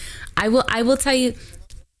played. I will tell you.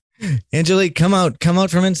 Angelique, come out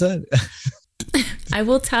from inside. I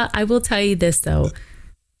will tell you this though.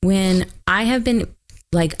 When I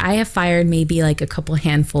have fired maybe like a couple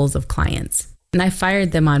handfuls of clients, and I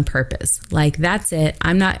fired them on purpose. Like, that's it.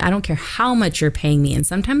 I don't care how much you're paying me. And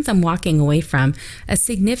sometimes I'm walking away from a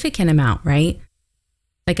significant amount, right?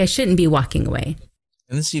 Like I shouldn't be walking away.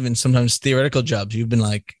 And this is even sometimes theoretical jobs. You've been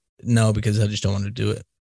like, no, because I just don't want to do it.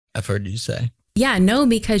 I've heard you say. Yeah, no,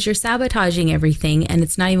 because you're sabotaging everything and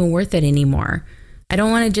it's not even worth it anymore. I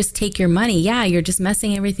don't want to just take your money. Yeah, you're just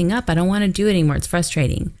messing everything up. I don't want to do it anymore. It's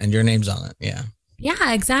frustrating. And your name's on it. Yeah.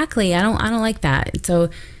 Yeah, exactly. I don't like that. So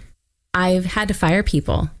I've had to fire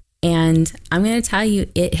people, and I'm going to tell you,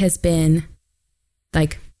 it has been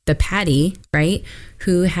like the Patty, right,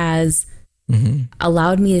 who has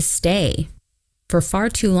allowed me to stay for far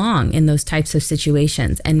too long in those types of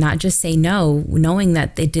situations and not just say no, knowing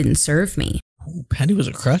that they didn't serve me. Oh, Patty was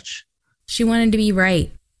a crutch? She wanted to be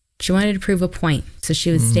right. She wanted to prove a point. So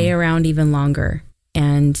she would stay around even longer.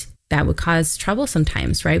 And that would cause trouble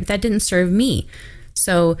sometimes, right? But that didn't serve me.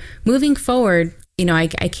 So moving forward,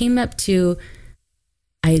 I came up to,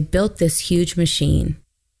 I had built this huge machine.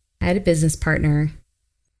 I had a business partner,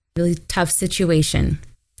 really tough situation.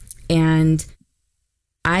 And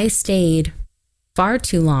I stayed far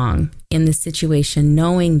too long in this situation,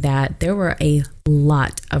 knowing that there were a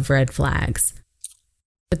lot of red flags.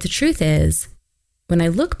 But the truth is, when I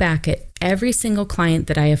look back at every single client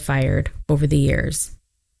that I have fired over the years,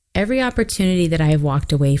 every opportunity that I have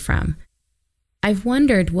walked away from, I've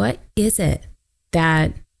wondered, what is it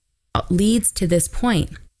that leads to this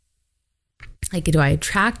point? Like,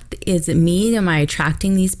 is it me? Am I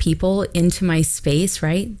attracting these people into my space,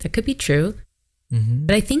 right? That could be true.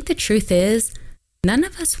 But I think the truth is, none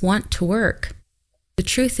of us want to work. The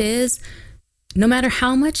truth is, no matter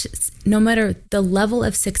the level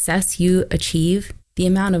of success you achieve, the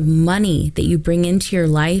amount of money that you bring into your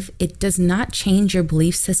life, it does not change your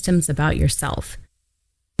belief systems about yourself.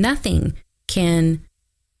 Nothing can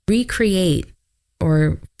recreate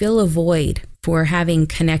or fill a void for having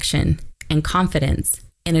connection and confidence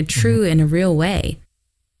in a true and a real way.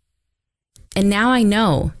 And now I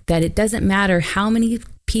know that it doesn't matter how many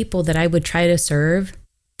people that I would try to serve,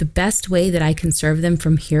 the best way that I can serve them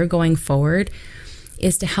from here going forward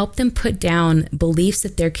is to help them put down beliefs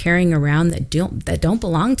that they're carrying around that don't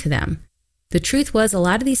belong to them. The truth was, a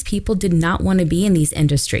lot of these people did not want to be in these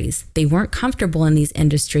industries. They weren't comfortable in these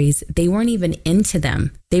industries. They weren't even into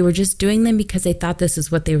them. They were just doing them because they thought this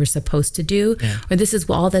is what they were supposed to do, or this is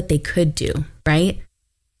all that they could do, right?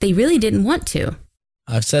 They really didn't want to.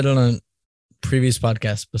 I've said it on a previous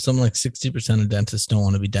podcast, but something like 60% of dentists don't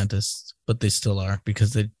want to be dentists, but they still are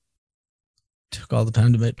because they took all the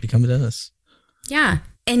time to become a dentist. Yeah.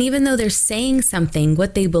 And even though they're saying something,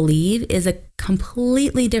 what they believe is a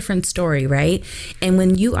completely different story, right? And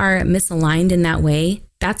when you are misaligned in that way,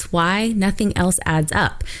 that's why nothing else adds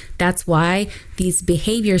up. That's why these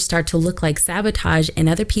behaviors start to look like sabotage, and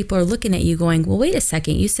other people are looking at you going, well, wait a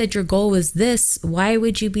second, you said your goal was this. Why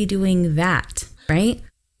would you be doing that, right?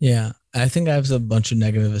 Yeah, I think I have a bunch of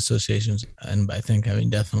negative associations, and by think I mean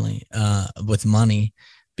definitely with money,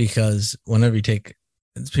 because whenever you take,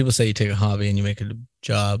 people say you take a hobby and you make it a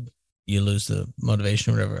job, you lose the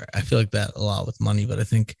motivation or whatever. I feel like that a lot with money, but I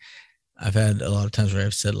think I've had a lot of times where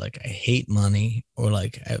I've said like I hate money, or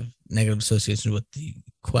like I have negative associations with the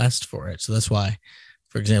quest for it. So that's why,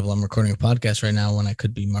 for example, I'm recording a podcast right now when I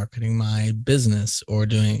could be marketing my business or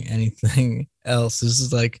doing anything else. This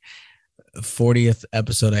is like 40th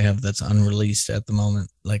episode I have that's unreleased at the moment.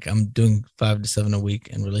 Like I'm doing 5 to 7 a week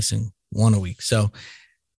and releasing one a week. So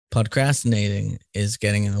podcrastinating is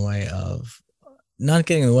getting in the way of, not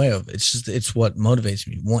getting in the way of, it's what motivates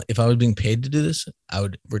me. If I was being paid to do this, I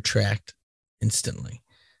would retract instantly.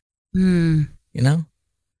 You know?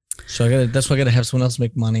 So that's why I gotta have someone else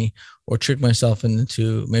make money, or trick myself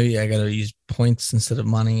into, maybe I gotta use points instead of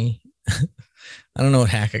money. I don't know what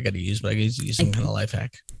hack I gotta use, but I gotta use some kind of life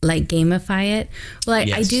hack. Like gamify it. Well,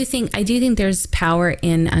 yes. I do think there's power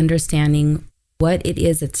in understanding what it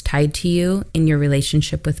is that's tied to you in your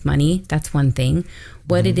relationship with money. That's one thing.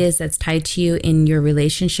 What it is that's tied to you in your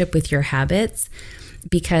relationship with your habits,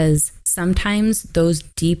 because sometimes those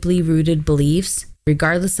deeply rooted beliefs,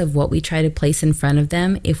 regardless of what we try to place in front of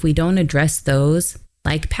them, if we don't address those,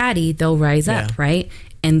 like Patty, they'll rise up, right?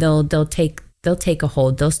 And they'll take a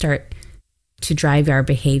hold. They'll start to drive our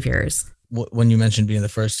behaviors. When you mentioned being the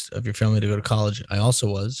first of your family to go to college, I also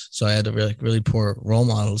was. So I had really poor role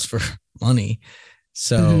models for money.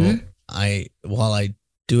 So while I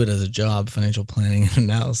do it as a job, financial planning and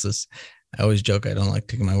analysis, I always joke I don't like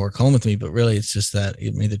taking my work home with me, but really it's just that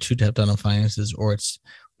I'm either too tapped out on finances, or it's,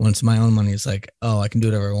 when it's my own money, it's like, oh, I can do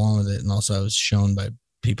whatever I want with it. And also I was shown by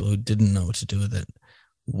people who didn't know what to do with it,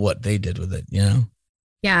 what they did with it, you know?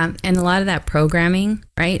 Yeah. And a lot of that programming,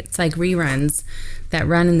 right? It's like reruns that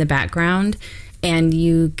run in the background, and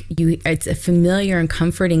it's a familiar and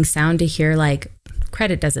comforting sound to hear, like,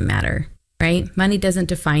 credit doesn't matter, right? Money doesn't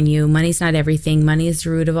define you. Money's not everything. Money is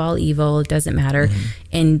the root of all evil. It doesn't matter.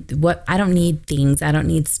 And I don't need things. I don't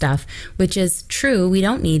need stuff, which is true. We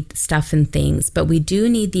don't need stuff and things, but we do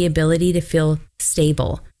need the ability to feel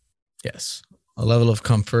stable. Yes. A level of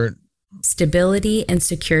comfort. Stability and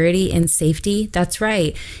security and safety. That's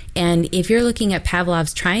right. And if you're looking at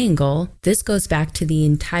Pavlov's triangle, this goes back to the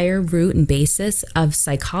entire root and basis of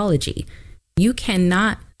psychology. You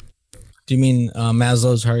cannot. Do you mean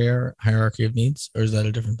Maslow's hierarchy of needs, or is that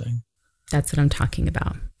a different thing? That's what I'm talking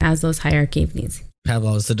about. Maslow's hierarchy of needs.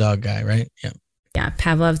 Pavlov's the dog guy, right? Yeah. Yeah.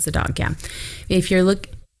 Pavlov's the dog. Yeah. If you're do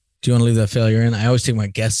you want to leave that failure in? I always take my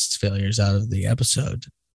guests' failures out of the episode.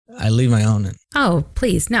 I leave my own in. Oh,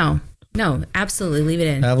 please. No, absolutely. Leave it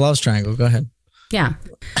in. Pavlov's triangle. Go ahead. Yeah.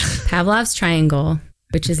 Pavlov's triangle,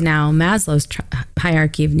 which is now Maslow's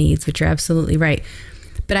hierarchy of needs, which you're absolutely right.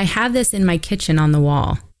 But I have this in my kitchen on the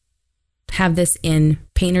wall. Have this in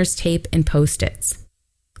painter's tape and Post-its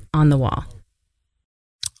on the wall.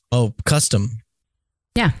 Oh, custom.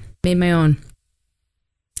 Yeah. Made my own.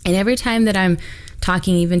 And every time that I'm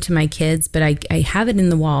talking even to my kids, but I have it in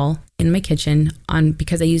the wall in my kitchen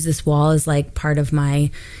because I use this wall as like part of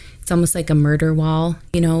it's almost like a murder wall,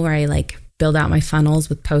 where I like build out my funnels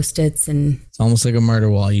with Post-its, and it's almost like a murder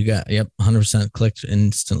wall. You got, 100% clicked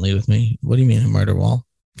instantly with me. What do you mean a murder wall?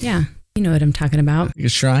 Yeah. You know what I'm talking about. A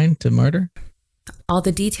shrine to murder? All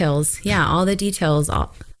the details. Yeah. All the details.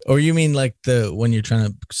 Or you mean like when you're trying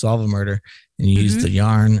to solve a murder and you use the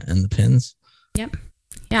yarn and the pins? Yep.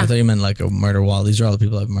 Yeah. I thought you meant like a murder wall. These are all the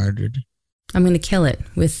people I've murdered. I'm going to kill it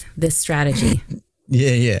with this strategy.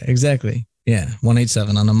 Yeah, exactly. Yeah.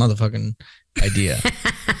 187 on a motherfucking idea.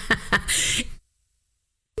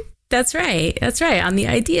 That's right. On the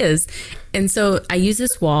ideas. And so I use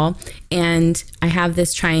this wall, and I have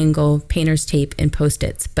this triangle, painter's tape and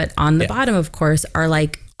Post-its. But on the bottom, of course, are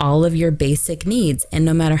like all of your basic needs. And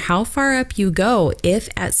no matter how far up you go, if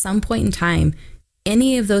at some point in time,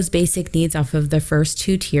 any of those basic needs off of the first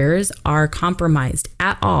 2 tiers are compromised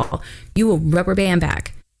at all, you will rubber band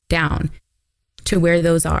back down to where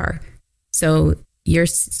those are. So your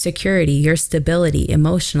security, your stability,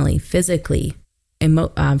 emotionally, physically,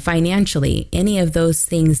 financially, any of those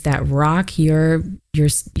things that rock your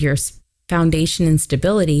foundation and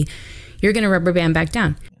stability, you're going to rubber band back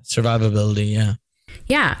down. Survivability, yeah.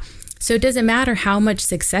 Yeah. So it doesn't matter how much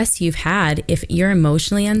success you've had. If you're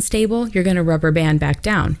emotionally unstable, you're going to rubber band back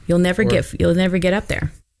down. You'll never get up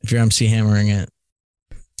there. If you're MC hammering it.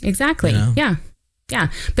 Exactly. Yeah. Yeah.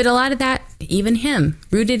 But a lot of that, even him,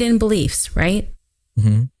 rooted in beliefs, right?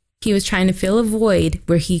 Mm-hmm. He was trying to fill a void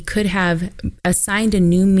where he could have assigned a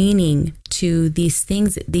new meaning to these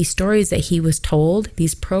things, these stories that he was told,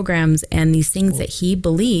 these programs and these things that he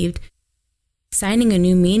believed. assigning a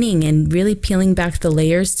new meaning and really peeling back the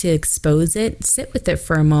layers to expose it, sit with it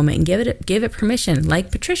for a moment and give it permission,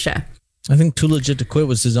 like Patricia. I think Too Legit to Quit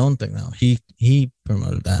was his own thing though. He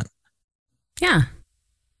promoted that. Yeah.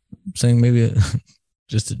 I'm saying maybe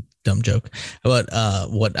just a dumb joke. But I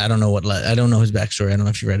don't know his backstory. I don't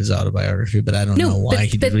know if you read his autobiography, but I don't know why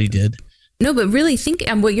he did what he did. No, but really think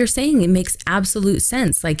what you're saying, it makes absolute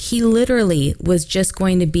sense. Like he literally was just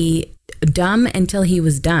going to be dumb until he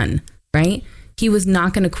was done, right? He was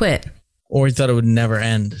not going to quit. Or he thought it would never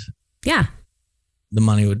end. Yeah. The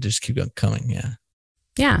money would just keep coming. Yeah.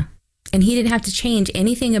 Yeah. And he didn't have to change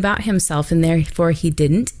anything about himself, and therefore he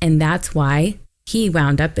didn't. And that's why he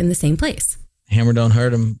wound up in the same place. Hammer don't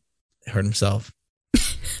hurt him, hurt himself.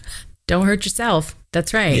 Don't hurt yourself.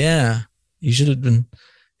 That's right. Yeah. You should have been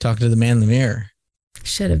talking to the man in the mirror.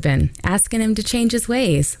 Should have been asking him to change his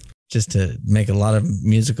ways. Just to make a lot of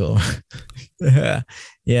musical.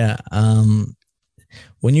 Yeah.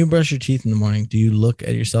 When you brush your teeth in the morning, do you look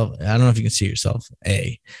at yourself? I don't know if you can see yourself,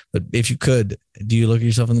 but if you could, do you look at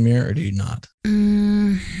yourself in the mirror or do you not?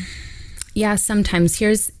 Yeah, sometimes.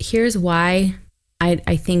 Here's why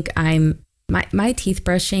I think my teeth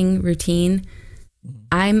brushing routine,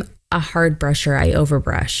 I'm a hard brusher. I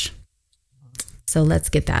overbrush. So let's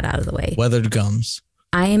get that out of the way. Weathered gums.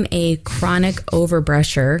 I am a chronic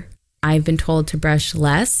overbrusher. I've been told to brush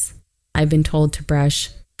less. I've been told to brush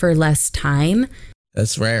for less time.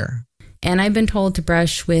 That's rare. And I've been told to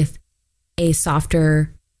brush with a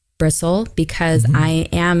bristle because I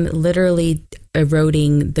am literally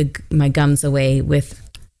eroding my gums away with.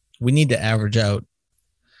 We need to average out,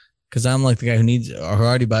 because I'm like the guy who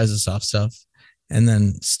already buys the soft stuff, and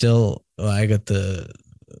then still I got the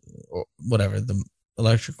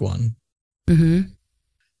electric one. Mm-hmm.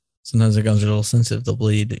 Sometimes the gums are a little sensitive; they'll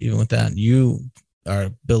bleed even with that. You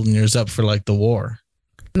are building yours up for like the war.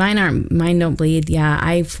 Mine don't bleed. Yeah,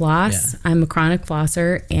 I floss. Yeah. I'm a chronic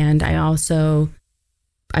flosser, and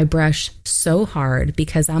I brush so hard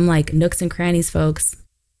because I'm like nooks and crannies, folks.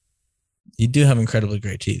 You do have incredibly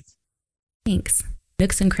great teeth. Thanks.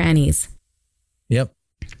 Nooks and crannies. Yep.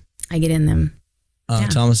 I get in them. Yeah.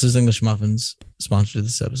 Thomas's English Muffins sponsored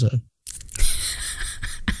this episode.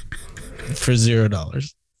 For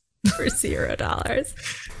 $0. For $0.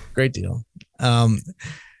 Great deal.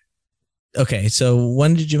 Okay, so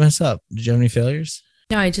when did you mess up? Did you have any failures?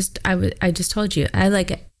 No, I just told you. I like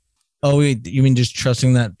it. Oh, wait, you mean just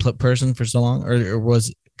trusting that person for so long, or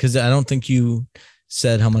was, because I don't think you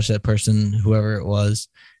said how much that person, whoever it was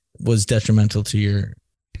detrimental to your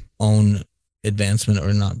own advancement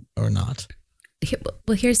or not.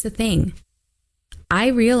 Well, here's the thing. I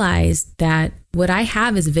realized that what I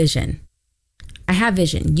have is vision. I have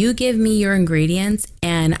vision. You give me your ingredients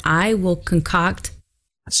and I will concoct.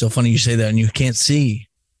 It's so funny you say that and you can't see.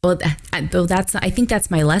 Well, I think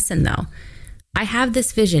that's my lesson though. I have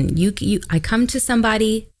this vision. I come to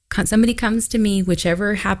somebody comes to me,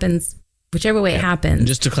 whichever way it happens. And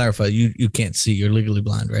just to clarify, you can't see. You're legally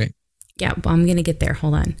blind, right? Yeah, well, I'm going to get there.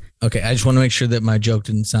 Hold on. Okay, I just want to make sure that my joke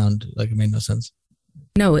didn't sound like it made no sense.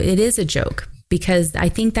 No, it is a joke, because I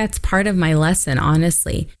think that's part of my lesson,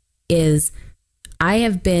 honestly, is I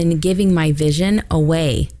have been giving my vision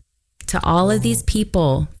away to all of these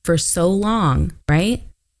people for so long, right?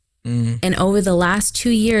 Mm. And over the last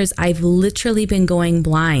 2 years, I've literally been going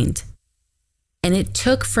blind. And it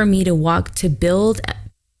took for me to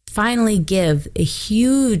finally give a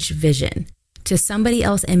huge vision to somebody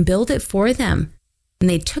else and build it for them. And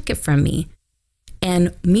they took it from me.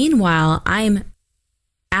 And meanwhile, I'm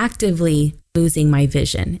actively losing my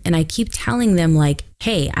vision. And I keep telling them like,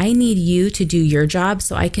 hey, I need you to do your job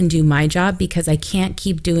so I can do my job, because I can't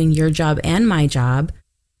keep doing your job and my job.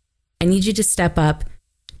 I need you to step up,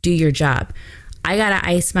 do your job. I got to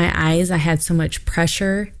ice my eyes. I had so much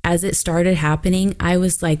pressure as it started happening. I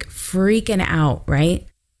was like freaking out, right?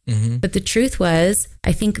 Mm-hmm. But the truth was,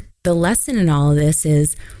 I think the lesson in all of this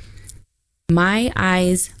is my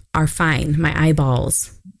eyes are fine. My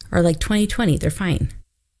eyeballs are like 20/20. They're fine.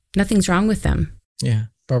 Nothing's wrong with them. Yeah.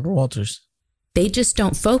 Barbara Walters. They just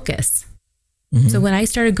don't focus. Mm-hmm. So when I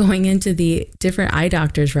started going into the different eye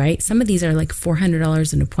doctors, right? Some of these are like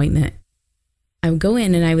 $400 an appointment. I would go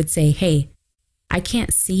in and I would say, hey, I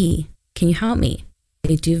can't see. Can you help me?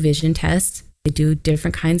 They do vision tests. They do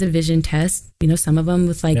different kinds of vision tests. You know, some of them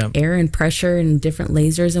with like air and pressure and different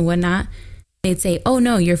lasers and whatnot. They'd say, oh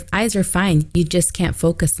no, your eyes are fine. You just can't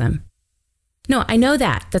focus them. No, I know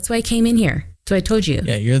that. That's why I came in here. So I told you.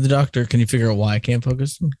 Yeah, you're the doctor. Can you figure out why I can't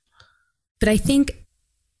focus them? But I think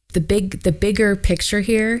the bigger picture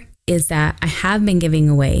here is that I have been giving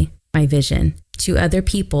away my vision to other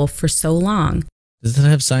people for so long. Does that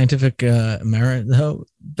have scientific merit though,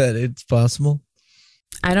 that it's possible?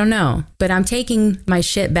 I don't know, but I'm taking my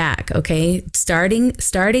shit back. Okay. Starting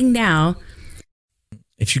now.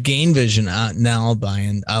 If you gain vision, now I'll buy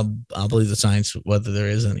in. I'll believe the science, whether there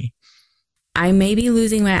is any. I may be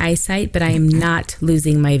losing my eyesight, but I am not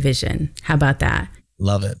losing my vision. How about that?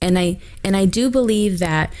 Love it. And I do believe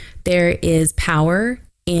that there is power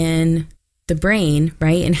in the brain,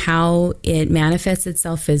 right? And how it manifests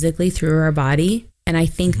itself physically through our body. And I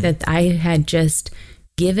think that I had just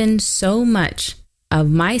given so much of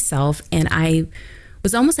myself, and I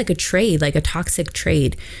was almost like a trade, like a toxic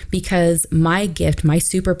trade, because my gift, my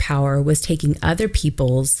superpower was taking other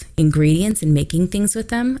people's ingredients and making things with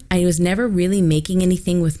them. I was never really making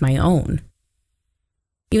anything with my own.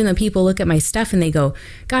 Even though people look at my stuff and they go,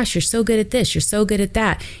 gosh, you're so good at this, you're so good at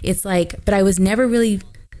that. It's like, but I was never really.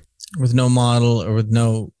 With no model or with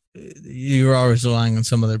no, you were always relying on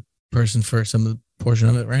some other person for some of the portion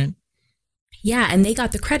of it, right? Yeah. And they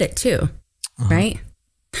got the credit too, right?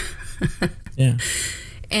 Yeah.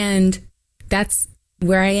 And that's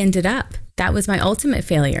where I ended up. That was my ultimate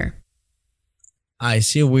failure. I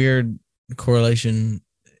see a weird correlation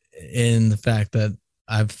in the fact that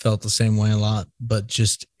I've felt the same way a lot, but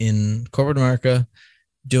just in corporate America,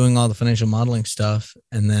 doing all the financial modeling stuff,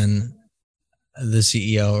 and then the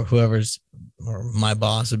CEO or whoever's, or my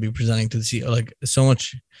boss would be presenting to the CEO, like so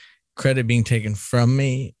much credit being taken from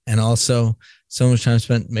me, and also so much time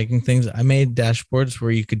spent making things. I made dashboards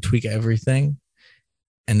where you could tweak everything,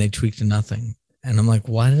 and they tweaked nothing. And I'm like,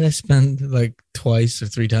 why did I spend like twice or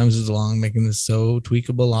three times as long making this so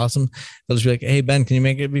tweakable, awesome? They'll just be like, hey, Ben, can you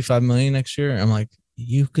make it be 5 million next year? I'm like,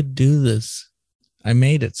 you could do this. I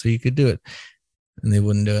made it so you could do it. And they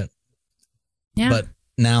wouldn't do it. Yeah. But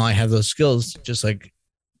now I have those skills, just like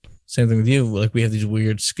same thing with you. Like we have these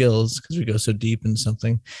weird skills because we go so deep into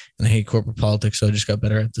something, and I hate corporate politics. So I just got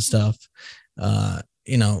better at the stuff.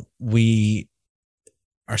 We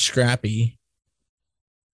are scrappy,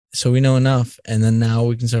 so we know enough. And then now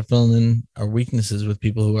we can start filling in our weaknesses with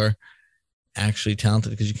people who are actually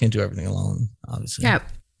talented, because you can't do everything alone, obviously. Yeah.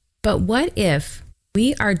 But what if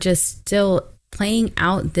we are just still playing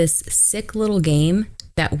out this sick little game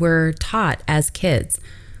that we're taught as kids?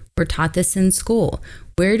 We're taught this in school.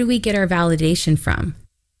 Where do we get our validation from?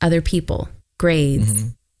 Other people,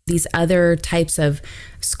 grades, these other types of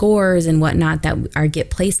scores and whatnot that get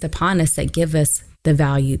placed upon us that give us the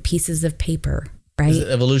value, pieces of paper, right? Is it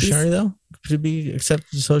evolutionary though? Should it be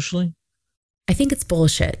accepted socially? I think it's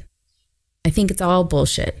bullshit. I think it's all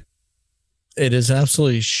bullshit. It is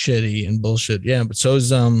absolutely shitty and bullshit. Yeah, but so is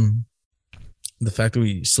the fact that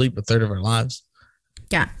we sleep a third of our lives.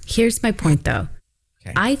 Yeah. Here's my point though.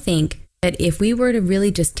 Okay. I think that if we were to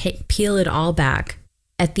really just peel it all back,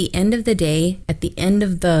 at the end of the day, at the end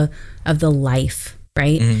of the life,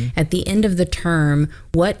 right? At the end of the term,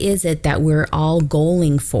 what is it that we're all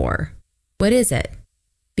goaling for? What is it?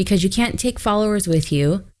 Because you can't take followers with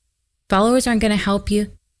you. Followers aren't going to help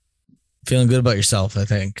you. Feeling good about yourself, I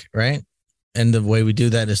think, right? And the way we do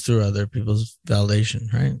that is through other people's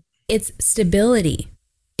validation, right? It's stability.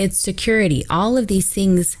 It's security. All of these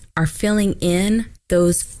things are filling in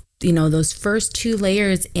those, those first two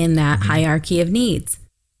layers in that hierarchy of needs.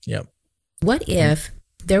 Yep. What if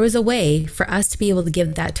there was a way for us to be able to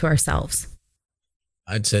give that to ourselves?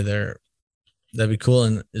 I'd say that'd be cool.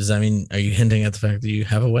 And are you hinting at the fact that you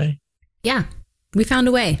have a way? Yeah, we found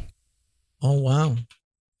a way. Oh, wow.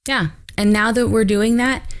 Yeah. And now that we're doing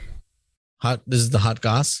that. This is the hot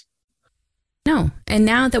goss? No. And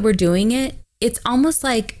now that we're doing it, it's almost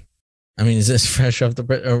like. Is this fresh off the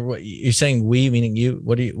bread? Or what you're saying we, meaning you?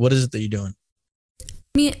 What is it that you're doing?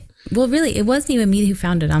 Well, really, it wasn't even me who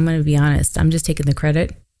found it. I'm going to be honest. I'm just taking the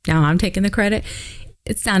credit. Now I'm taking the credit.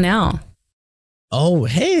 It's Donnell. Oh,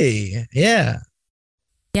 hey. Yeah.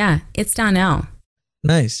 Yeah, it's Donnell.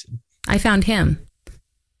 Nice. I found him.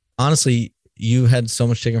 Honestly, you had so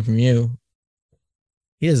much taken from you.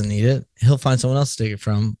 He doesn't need it. He'll find someone else to take it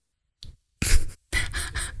from.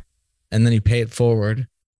 And then you pay it forward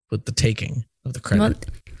with the taking of the credit.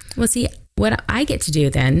 Well, see, what I get to do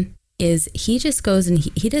then is he just goes and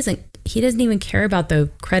he doesn't even care about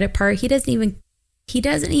the credit part. He doesn't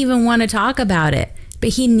even want to talk about it, but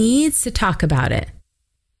he needs to talk about it.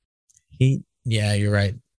 Yeah, you're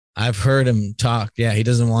right. I've heard him talk. Yeah, he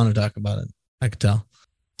doesn't want to talk about it. I could tell.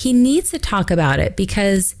 He needs to talk about it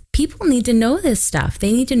because people need to know this stuff.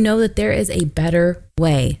 They need to know that there is a better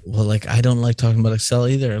way. Well, I don't like talking about Excel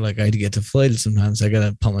either. I get deflated sometimes. I got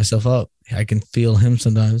to pump myself up. I can feel him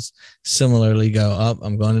sometimes similarly go up.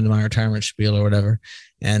 I'm going into my retirement spiel or whatever.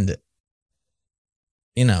 And,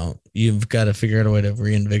 you've got to figure out a way to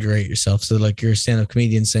reinvigorate yourself. So like you're a stand-up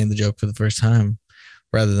comedian saying the joke for the first time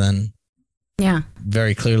rather than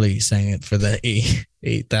very clearly saying it for the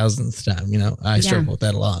 8,000th time. You know, I struggle with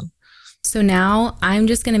that a lot. So now I'm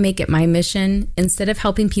just going to make it my mission. Instead of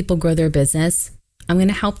helping people grow their business, I'm going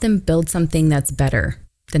to help them build something that's better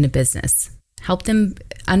than a business. Help them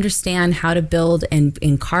understand how to build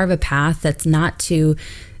and carve a path that's not to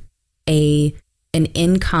an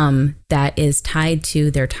income that is tied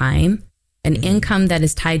to their time, an income that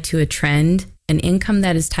is tied to a trend, an income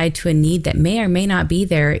that is tied to a need that may or may not be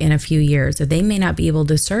there in a few years, or they may not be able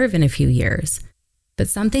to serve in a few years, but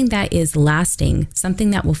something that is lasting,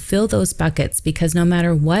 something that will fill those buckets, because no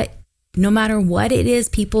matter what it is,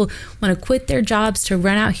 people want to quit their jobs to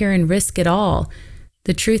run out here and risk it all.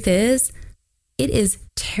 The truth is, it is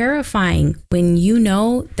terrifying when you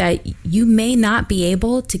know that you may not be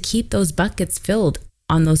able to keep those buckets filled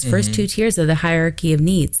on those first two tiers of the hierarchy of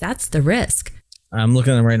needs. That's the risk. I'm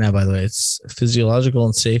looking at it right now, by the way. It's physiological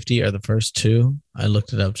and safety are the first two. I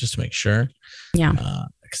looked it up just to make sure. Yeah.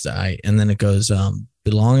 And then it goes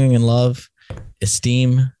belonging and love,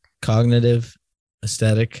 esteem, cognitive,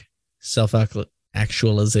 aesthetic,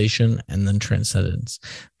 self-actualization, and then transcendence.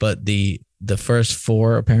 But the first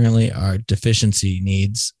four apparently are deficiency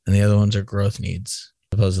needs, and the other ones are growth needs,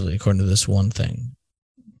 supposedly, according to this one thing.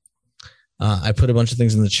 I put a bunch of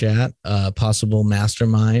things in the chat. Possible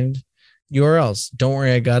mastermind URLs. Don't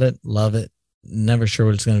worry, I got it. Love it. Never sure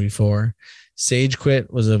what it's going to be for. Sage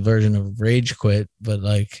Quit was a version of Rage Quit, but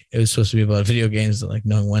like it was supposed to be about video games, like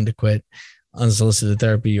knowing when to quit. Unsolicited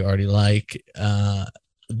therapy you already like.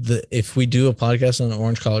 If we do a podcast on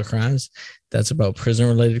orange collar crimes, that's about prison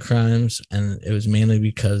related crimes, and it was mainly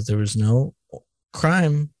because there was no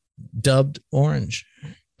crime dubbed orange.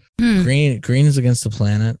 Green is against the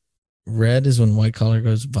planet. Red is when white collar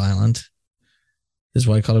goes violent. Is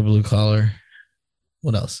white collar, blue collar.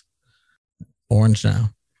 What else? Orange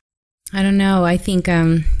now. I don't know. I think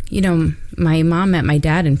my mom met my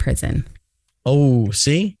dad in prison. Oh,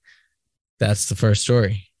 see? That's the first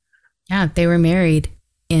story. Yeah, they were married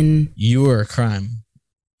in You were a crime.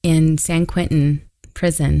 In San Quentin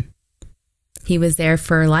prison. He was there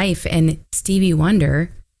for life, and Stevie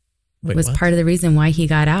Wonder was part of the reason why he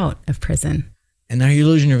got out of prison. And now you're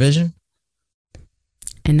losing your vision?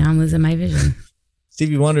 And now I'm losing my vision.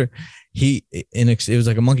 Stevie Wonder, it was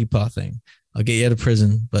like a monkey paw thing. I'll get you out of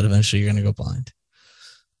prison, but eventually you're going to go blind.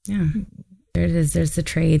 Yeah, there it is. There's the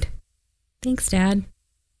trade. Thanks, Dad.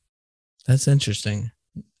 That's interesting.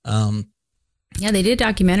 Yeah, they did a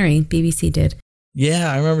documentary. BBC did.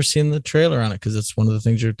 Yeah, I remember seeing the trailer on it because it's one of the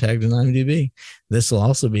things you're tagged in IMDb. This will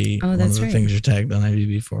also be one of the things you're tagged on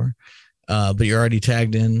IMDb for. But you're already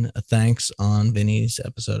tagged in a thanks on Vinny's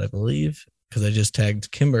episode, I believe, because I just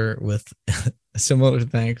tagged Kimber with a similar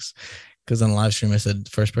thanks. Because on the live stream, I said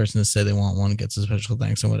first person to say they want one gets a special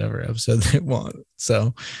thanks on whatever episode they want.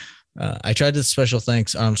 So I tried this special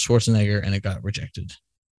thanks on Schwarzenegger and it got rejected.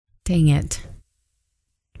 Dang it.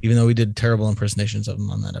 Even though we did terrible impersonations of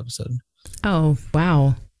him on that episode. Oh,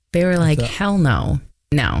 wow. They were like, hell no.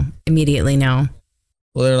 No. Immediately no.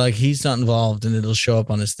 Well, they're like, he's not involved and it'll show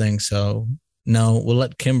up on his thing. So no, we'll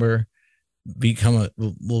let Kimber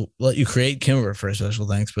we'll let you create Kimber for a special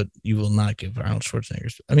thanks, but you will not give Arnold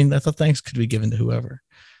Schwarzenegger. I mean, I thought thanks could be given to whoever.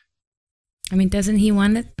 I mean, doesn't he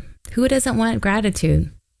want it? Who doesn't want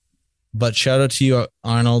gratitude? But shout out to you,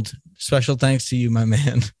 Arnold. Special thanks to you, my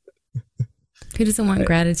man. Who doesn't want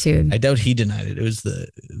gratitude? I doubt he denied it. It was the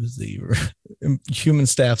human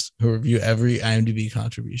staffs who review every IMDb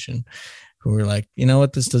contribution who were like, you know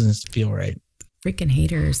what, this doesn't feel right. Freaking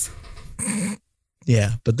haters.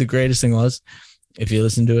 Yeah, but the greatest thing was, if you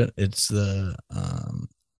listen to it, it's the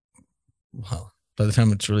well, by the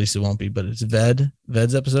time it's released, it won't be, but it's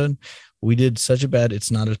Ved's episode. We did such a bad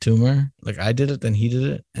 "it's not a tumor." Like I did it, then he did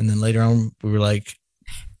it, and then later on we were like,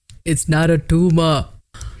 "It's not a tumor."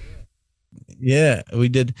 Yeah, we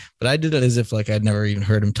did, but I did it as if like I'd never even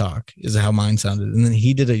heard him talk. Is how mine sounded, and then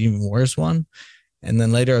he did an even worse one. And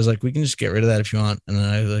then later I was like, we can just get rid of that if you want. And then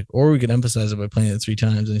I was like, or we could emphasize it by playing it 3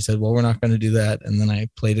 times. And he said, well, we're not going to do that. And then I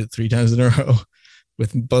played it 3 times in a row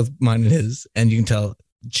with both mine and his. And you can tell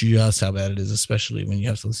just how bad it is, especially when you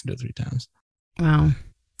have to listen to it 3 times. Wow.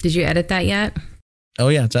 Did you edit that yet? Oh,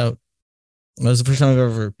 yeah, it's out. That was the first time I've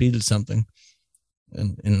ever repeated something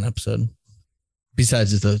in an episode.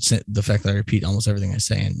 Besides the fact that I repeat almost everything I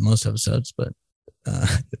say in most episodes, but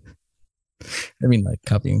I mean, like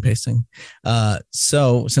copying and pasting.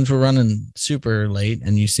 So since we're running super late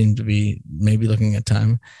and you seem to be maybe looking at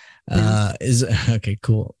time, okay,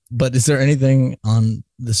 cool. But is there anything on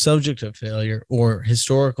the subject of failure or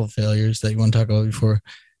historical failures that you want to talk about before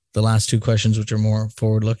the last two questions, which are more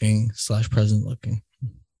forward-looking / present-looking.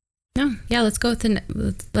 No, yeah, let's go with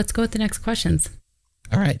the next questions.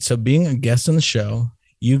 All right. So being a guest on the show,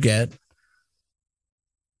 you get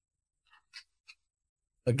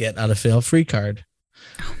a get out of fail free card.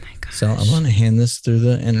 Oh my gosh. So I'm going to hand this through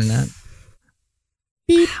the internet.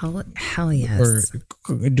 Beep. Hell yes.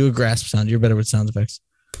 Or do a grasp sound. You're better with sound effects.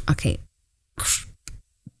 Okay.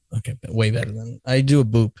 Okay, way better than I do a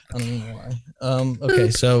boop. I don't know why. Okay,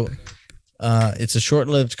 so it's a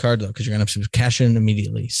short-lived card though, because you're gonna have to cash in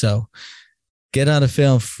immediately. So get out of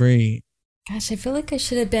fail free. Gosh, I feel like I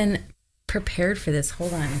should have been prepared for this.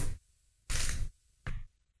 Hold on.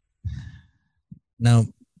 No,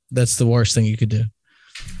 that's the worst thing you could do.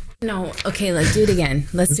 No, okay, let's do it again.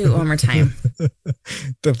 Let's do it one more time. Do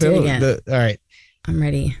it again. All right. I'm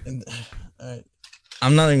ready. All right.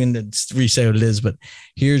 I'm not even going to re-say what it is, but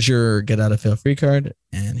here's your get out of fail free card.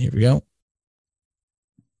 And here we go.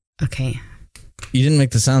 Okay. You didn't make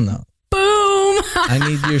the sound though. Boom! I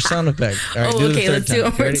need your sound effect. All right, okay, let's do it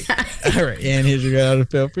one more time. All right, and here's your get out of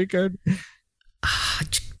fail free card. Oh,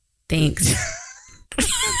 thanks.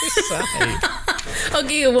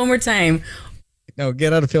 Okay, one more time. No,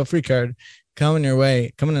 get out of fail free card. Coming your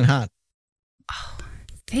way. Coming in hot. Oh,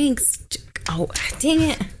 thanks. Oh, dang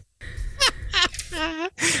it. I'm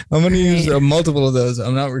going to use multiple of those.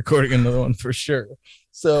 I'm not recording another one for sure.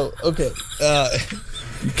 So, okay.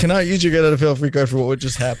 You cannot use your get out of fail free card for what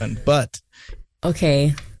just happened, but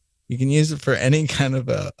okay, you can use it for any kind of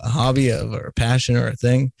a hobby or a passion or a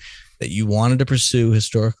thing that you wanted to pursue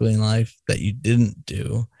historically in life that you didn't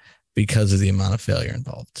do because of the amount of failure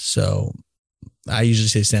involved. So I usually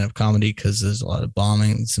say stand-up comedy because there's a lot of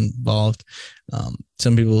bombings involved.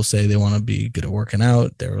 Some people will say they want to be good at working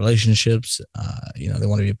out, their relationships, they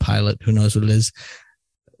want to be a pilot. Who knows what it is?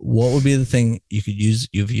 What would be the thing you could use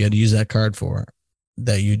if you had to use that card for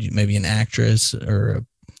that you'd maybe an actress or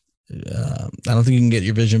I don't think you can get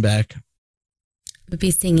your vision back. Would be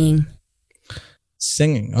singing.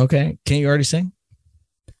 Singing. Okay. Can't you already sing?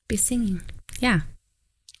 Be singing. Yeah.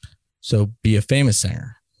 So be a famous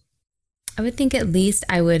singer. I would think at least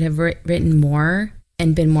I would have written more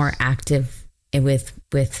and been more active with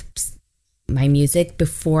my music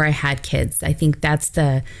before I had kids. I think that's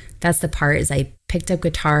the part is I picked up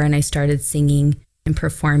guitar and I started singing and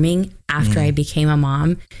performing after I became a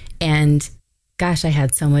mom. And gosh, I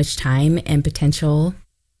had so much time and potential,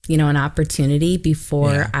 an opportunity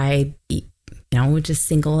before I, just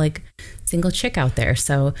single chick out there.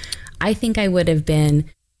 So I think I would have been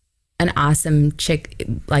an awesome chick,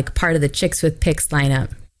 like part of the Chicks with Picks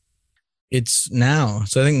lineup. It's now.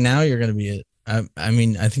 So I think now you're going to be it. I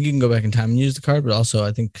mean, I think you can go back in time and use the card, but also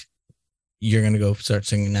I think you're going to go start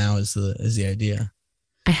singing now is the idea.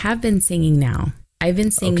 I have been singing now. I've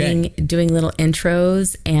been singing, doing little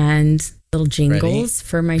intros and little jingles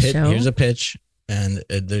for my show. Here's a pitch. And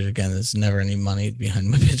there's never any money behind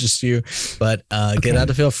my pitches to you, but get out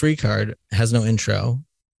of fail free card has no intro.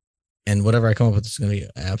 And whatever I come up with is going to be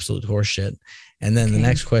absolute horseshit. And then the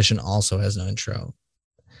next question also has no intro.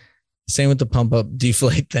 Same with the pump up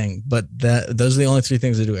deflate thing, but those are the only three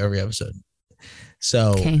things I do every episode.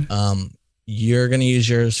 So you're going to use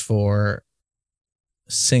yours for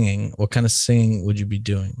singing. What kind of singing would you be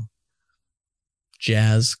doing?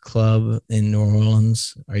 Jazz club in New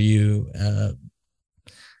Orleans? Are you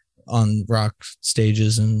on rock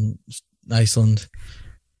stages in Iceland?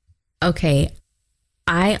 Okay.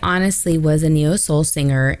 I honestly was a neo soul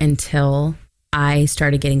singer until I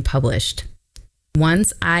started getting published.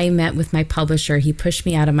 Once I met with my publisher, he pushed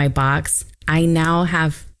me out of my box. I now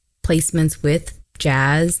have placements with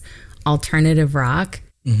jazz, alternative rock.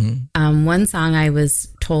 Mm-hmm. One song I was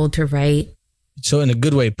told to write. So in a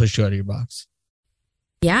good way, pushed you out of your box.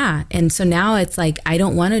 Yeah. And so now it's like, I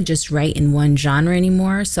don't want to just write in one genre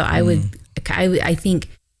anymore. So I think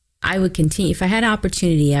I would continue. If I had an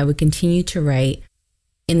opportunity, I would continue to write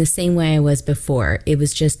in the same way I was before. It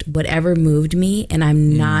was just whatever moved me, and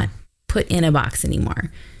I'm not put in a box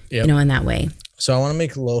anymore, in that way. So I want to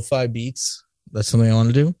make lo-fi beats. That's something I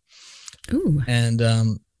want to do. Ooh. And I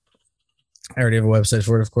already have a website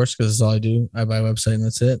for it, of course, because that's all I do. I buy a website and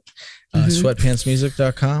that's it.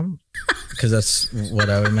 Sweatpantsmusic.com, because that's what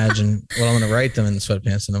I would imagine. Well, I'm going to write them in the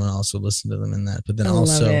sweatpants, and I'm going to also listen to them in that. But then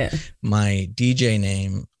also my DJ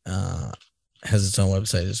name has its own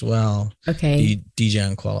website as well. Okay.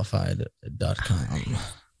 DJunqualified.com.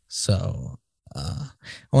 So I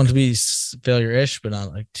want to be failure-ish, but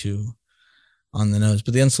not like too on the nose.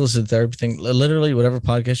 But the unsolicited therapy thing, literally whatever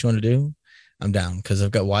podcast you want to do, I'm down, because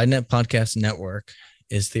I've got WideNet Podcast Network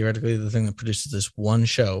is theoretically the thing that produces this one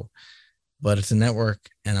show but it's a network,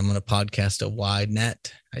 and I'm going to podcast a wide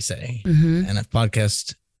net, I say. Mm-hmm. And I've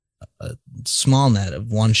podcast a small net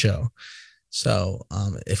of one show. So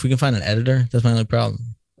if we can find an editor, that's my only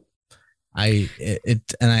problem. I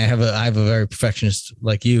have a very perfectionist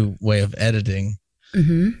like you way of editing.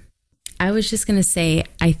 Mm-hmm. I was just going to say,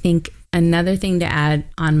 I think another thing to add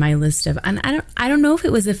on my list of, and I don't know if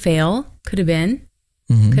it was a fail, could have been,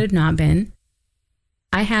 could have not been.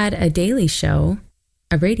 I had a daily show,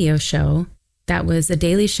 a radio show that was a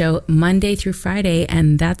daily show Monday through Friday,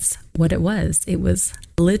 and that's what it was. It was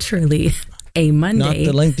literally a Monday.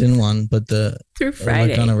 Not the LinkedIn one, but the through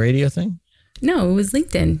Friday. Like on a radio thing? No, it was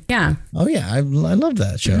LinkedIn. Yeah. Oh yeah, I love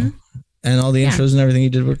that show. And all the intros and everything you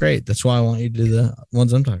did were great. That's why I want you to do the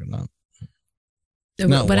ones I'm talking about.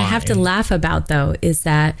 What I have to laugh about, though, is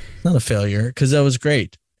that... Not a failure, because that was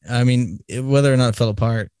great. I mean, whether or not it fell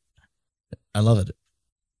apart, I love it.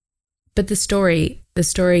 But the story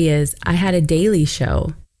is I had a daily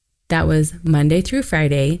show that was Monday through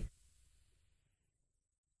Friday.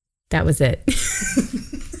 That was it.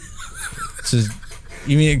 So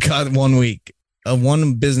you mean it got 1 week,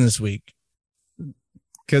 one business week?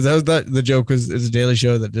 Because that was the joke was it's a daily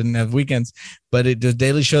show that didn't have weekends, but it was a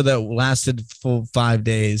daily show that lasted full 5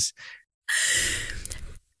 days.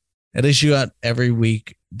 At least you got every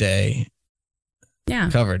weekday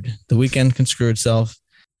covered. The weekend can screw itself.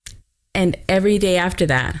 And every day after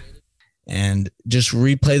that. And just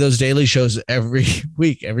replay those daily shows every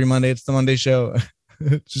week. Every Monday, it's the Monday show.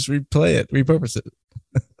 Just replay it, repurpose it.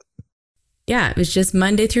 Yeah, it was just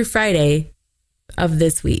Monday through Friday of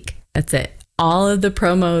this week. That's it. All of the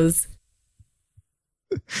promos.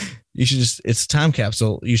 You should it's a time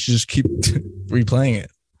capsule. You should just keep replaying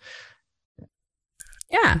it.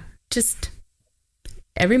 Yeah, just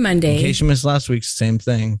every Monday. In case you missed last week's, same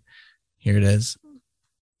thing. Here it is.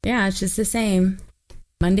 Yeah, it's just the same.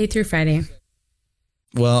 Monday through Friday.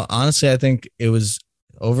 Well, honestly, I think it was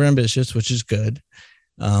overambitious, which is good.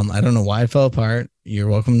 I don't know why it fell apart. You're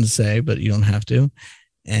welcome to say, but you don't have to.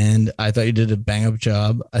 And I thought you did a bang up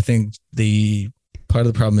job. I think the part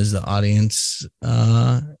of the problem is the audience.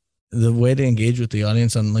 The way to engage with the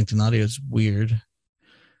audience on LinkedIn Audio is weird.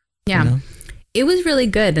 Yeah. You know? It was really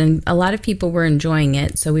good. And a lot of people were enjoying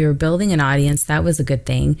it. So we were building an audience. That was a good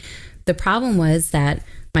thing. The problem was that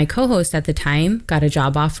my co-host at the time got a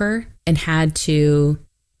job offer and had to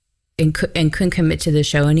and couldn't commit to the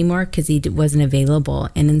show anymore because he wasn't available.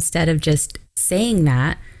 And instead of just saying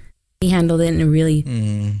that, he handled it in a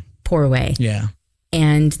really poor way. Yeah.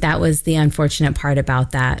 And that was the unfortunate part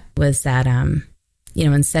about that was that,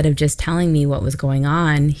 instead of just telling me what was going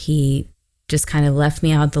on, he just kind of left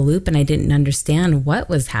me out the loop and I didn't understand what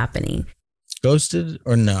was happening. Ghosted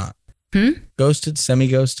or not? Ghosted,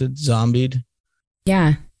 semi-ghosted, zombied?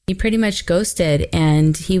 Yeah. He pretty much ghosted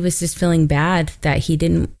and he was just feeling bad that he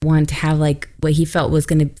didn't want to have like what he felt was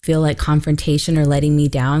going to feel like confrontation or letting me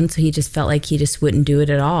down. So he just felt like he just wouldn't do it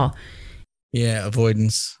at all. Yeah,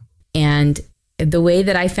 avoidance. And the way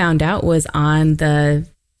that I found out was on the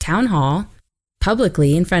town hall,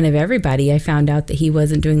 publicly in front of everybody. I found out that he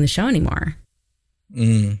wasn't doing the show anymore.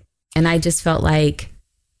 And I just felt like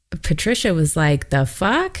Patricia was like, the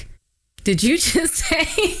fuck? Did you just say?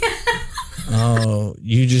 Oh,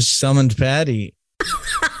 you just summoned Patty.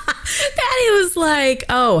 Patty was like,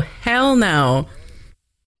 oh, hell no.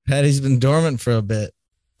 Patty's been dormant for a bit.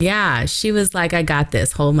 Yeah, she was like, I got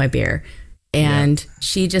this. Hold my beer. And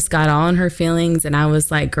she just got all in her feelings. And I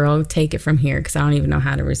was like, girl, take it from here because I don't even know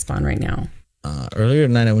how to respond right now. Earlier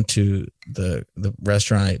tonight, I went to the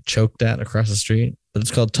restaurant I choked at across the street, but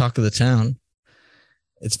it's called Talk of the Town.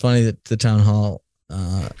 It's funny that the town hall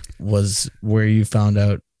was where you found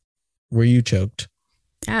out where you choked.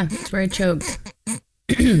 Yeah, that's where I choked.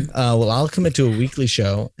 Well, I'll commit to a weekly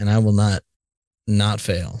show and I will not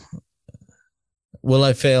fail. Will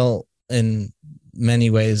I fail in many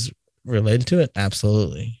ways related to it?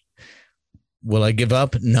 Absolutely. Will I give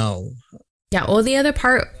up? No. Yeah. Well, the other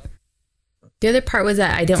part was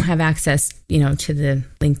that I don't have access, to the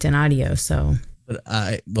LinkedIn Audio. So, but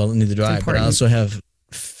neither do I. But I also have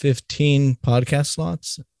 15 podcast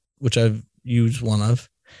slots, which I've used one of,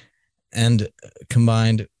 and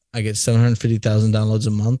combined, I get 750,000 downloads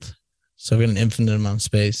a month. So I've got an infinite amount of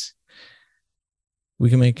space. We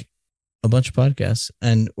can make a bunch of podcasts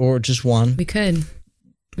or just one. We could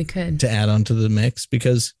to add on to the mix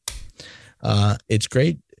because it's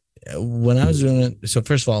great. When I was doing it, so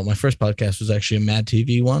first of all, my first podcast was actually a Mad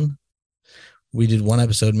TV one. We did one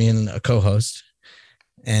episode, me and a co-host,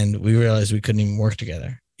 and we realized we couldn't even work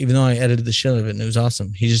together, even though I edited the shit out of it and it was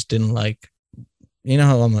awesome. He just didn't like,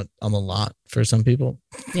 how I'm a lot for some people.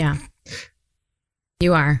 Yeah,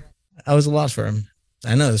 you are. I was a lot for him.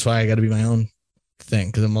 I know, that's why I got to be my own thing,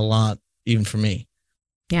 because I'm a lot even for me.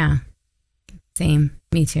 Yeah. Same.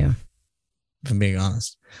 Me too. If I'm being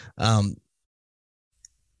honest. But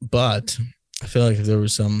I feel like if there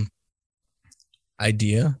was some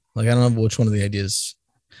idea, like I don't know which one of the ideas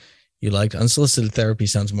you liked. Unsolicited therapy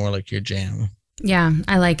sounds more like your jam. Yeah,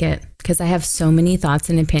 I like it because I have so many thoughts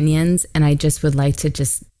and opinions and I just would like to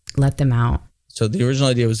just let them out. So the original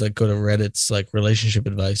idea was like go to Reddit's like relationship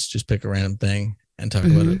advice, just pick a random thing and talk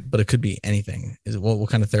about it. But it could be anything. Is it what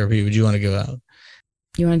kind of therapy would you want to give out?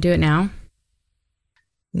 You want to do it now?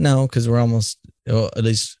 No, because we're almost, well, at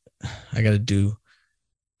least I got to do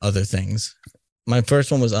other things. My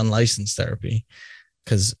first one was unlicensed therapy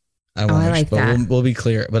because I want I like that. We'll be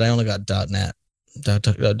clear, but I only got .net.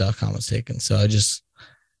 .com was taken. So I just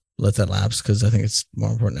let that lapse because I think it's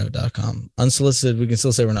more important to have .com. Unsolicited, we can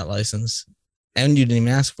still say we're not licensed. And you didn't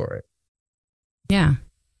even ask for it. Yeah.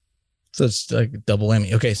 So it's like double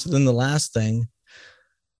whammy. Okay, so then the last thing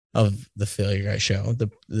of the Failure Guy show,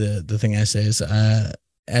 the thing I say is,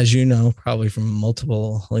 as you know, probably from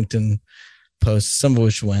multiple LinkedIn posts, some of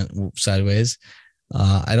which went sideways.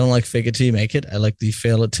 I don't like fake it till you make it. I like the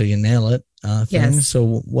fail it till you nail it thing. Yes.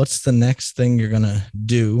 So what's the next thing you're going to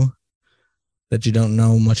do that you don't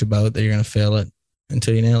know much about, that you're going to fail it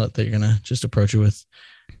until you nail it, that you're going to just approach it with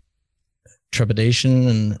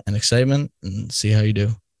trepidation and excitement and see how you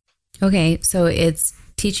do? Okay, so it's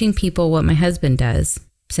teaching people what my husband does,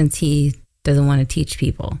 since he doesn't want to teach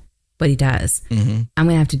people what he does. I'm going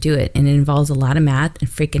to have to do it. And it involves a lot of math and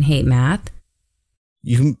freaking hate math.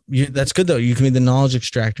 That's good though. You can be the knowledge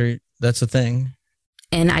extractor. That's the thing.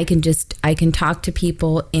 And I can talk to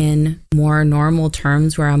people in more normal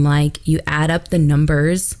terms where I'm like, you add up the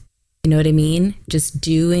numbers, you know what I mean? Just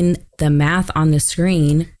doing the math on the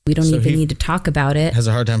screen. We don't even need to talk about it. Has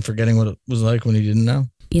a hard time forgetting what it was like when he didn't know.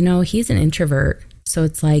 You know, he's an introvert. So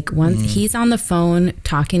it's like once he's on the phone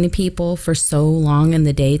talking to people for so long in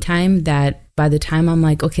the daytime that by the time I'm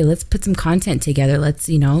like, okay, let's put some content together. Let's,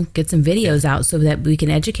 get some videos out so that we can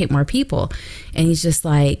educate more people. And he's just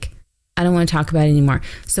like, I don't want to talk about it anymore.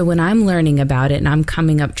 So when I'm learning about it and I'm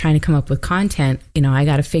trying to come up with content, I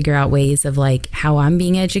got to figure out ways of like how I'm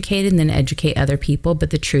being educated and then educate other people.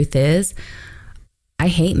 But the truth is, I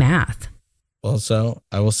hate math. Well, so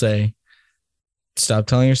I will say, stop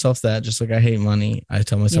telling yourself that. Just like I hate money, I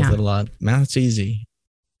tell myself that a lot. Math's easy.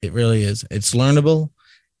 It really is. It's learnable.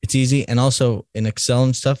 It's easy. And also in Excel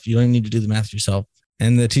and stuff, you don't even need to do the math yourself.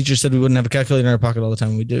 And the teacher said we wouldn't have a calculator in our pocket all the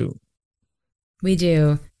time. We do. We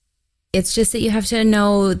do. It's just that you have to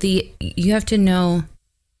know.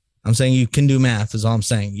 I'm saying you can do math is all I'm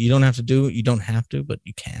saying. You don't have to do it. You don't have to, but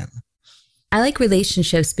you can. I like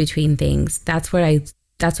relationships between things. That's what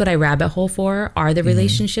I rabbit hole for, are the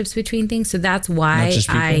relationships between things. So that's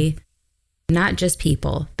why not just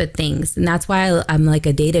people, but things. And that's why I'm like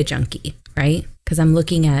a data junkie, right? Because I'm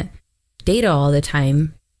looking at data all the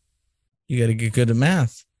time. You got to get good at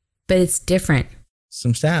math. But it's different.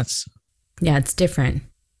 Some stats. Yeah, it's different.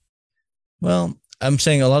 Well, I'm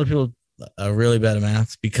saying a lot of people are really bad at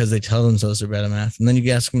math because they tell themselves they're bad at math. And then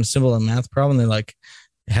you ask them a simple math problem, they're like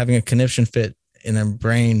having a conniption fit in their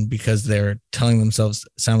brain because they're telling themselves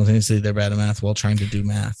simultaneously they're bad at math while trying to do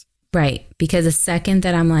math. Right. Because the second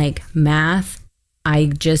that I'm like, math, I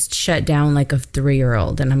just shut down like a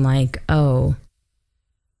 3-year-old and I'm like, oh,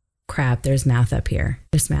 crap, there's math up here.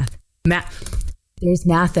 There's math. There's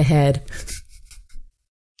math ahead.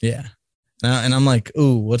 Yeah. And I'm like,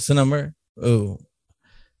 ooh, what's the number? Ooh,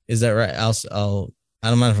 is that right? I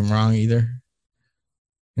don't mind if I'm wrong either.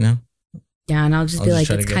 Yeah. And I'll just be like,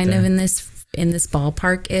 it's kind of in this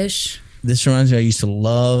ballpark-ish. This reminds me, I used to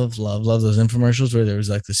love those infomercials where there was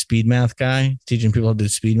like the speed math guy teaching people how to do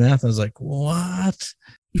speed math. I was like, what?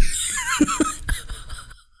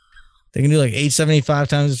 They can do like 875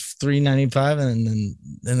 times 395, and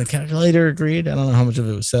then the calculator agreed. I don't know how much of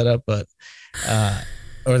it was set up, but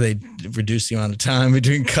or they reduced the amount of time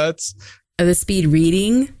between cuts. The speed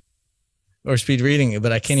reading. Or speed reading,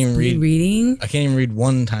 but I can't even read. I can't even read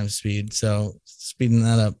 1 times speed, so speeding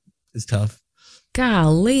that up is tough.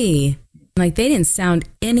 Golly. Like, they didn't sound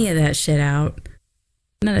any of that shit out.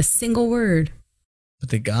 Not a single word. But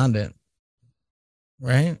they got it.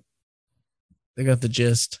 Right? They got the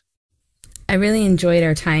gist. I really enjoyed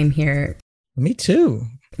our time here. Me too.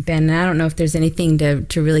 Ben, I don't know if there's anything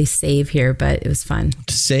to really save here, but it was fun.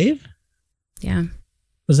 To save? Yeah. What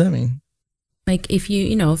does that mean? Like if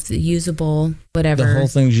if it's usable, whatever. The whole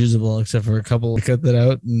thing's usable except for a couple. We cut that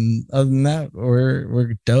out, and other than that,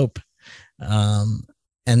 we're dope.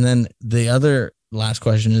 And then the other last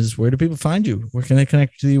question is, where do people find you? Where can they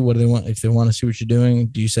connect with you? What do they want? If they want to see what you're doing,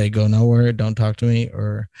 do you say go nowhere, don't talk to me?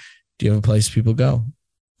 Or do you have a place people go?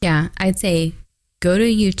 Yeah, I'd say go to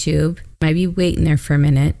YouTube. Might be waiting there for a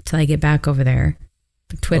minute till I get back over there.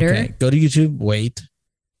 Twitter. Okay. Go to YouTube. Wait.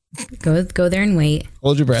 Go there and wait.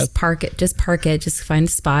 Hold your breath. Just park it. Just find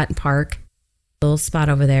a spot and park. A little spot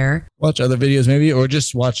over there. Watch other videos maybe, or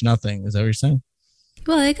just watch nothing. Is that what you're saying?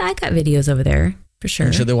 Well, I got videos over there for sure.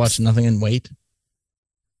 You said they watch nothing and wait?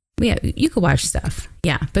 Yeah, you could watch stuff.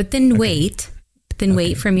 Yeah, but then wait.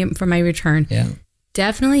 Wait for my return. Yeah.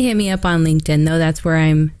 Definitely hit me up on LinkedIn, though. That's where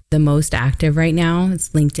I'm the most active right now. It's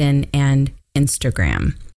LinkedIn and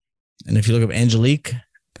Instagram. And if you look up Angelique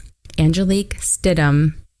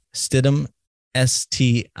Stidham. Stidham,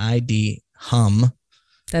 S-T-I-D, hum.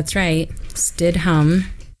 That's right. Stidham.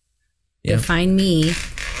 Yeah. Find me.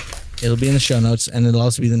 It'll be in the show notes, and it'll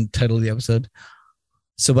also be the title of the episode.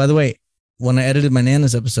 So, by the way, when I edited my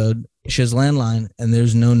Nana's episode, she has landline, and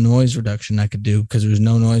there's no noise reduction I could do because there was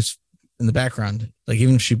no noise in the background. Like,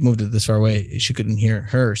 even if she moved it this far away, she couldn't hear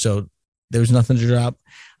her. So there was nothing to drop.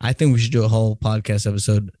 I think we should do a whole podcast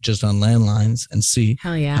episode just on landlines and see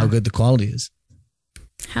Hell yeah. how good the quality is.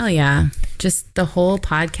 Hell yeah. Just the whole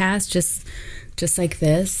podcast, just like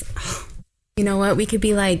this. You know what? We could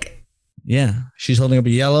be like... Yeah. She's holding up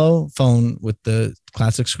a yellow phone with the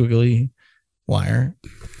classic squiggly wire.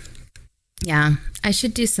 Yeah. I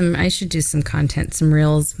should do some content, some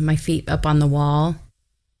reels, my feet up on the wall.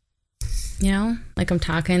 You know, like I'm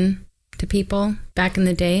talking to people back in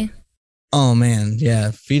the day. Oh man, yeah.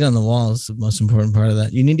 Feet on the wall is the most important part of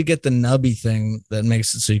that. You need to get the nubby thing that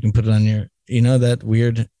makes it so you can put it on your, you know, that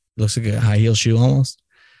weird, looks like a high heel shoe almost.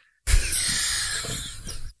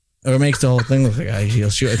 Or it makes the whole thing look like a high heel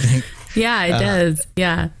shoe, I think. Yeah, it does.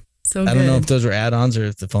 Yeah. So I don't know if those were add-ons or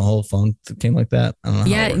if the whole phone came like that. I don't know.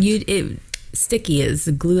 Yeah, it sticky is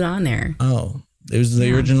glued on there. Oh, it was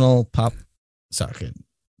the original pop socket.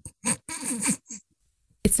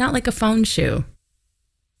 It's not like a phone shoe.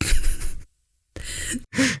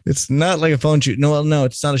 It's not like a phone shoe. No,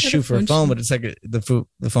 it's not a shoe for a phone, shoe. but it's like the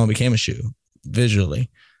phone became a shoe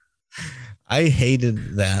visually. I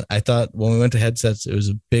hated that. I thought when we went to headsets, it was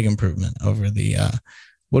a big improvement over the,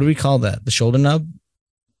 what do we call that? The shoulder nub?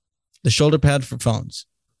 The shoulder pad for phones.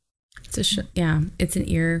 It's it's an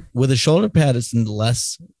ear. With a shoulder pad, it's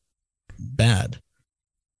less bad.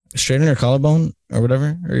 Straighten your collarbone or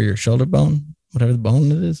whatever, or your shoulder bone, whatever the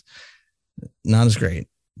bone it is, not as great.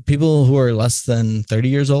 People who are less than 30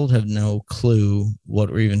 years old have no clue what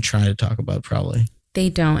we're even trying to talk about, probably. They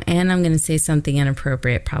don't. And I'm going to say something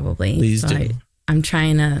inappropriate, probably. Please do. I'm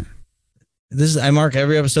trying to. I mark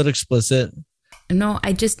every episode explicit. No,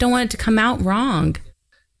 I just don't want it to come out wrong.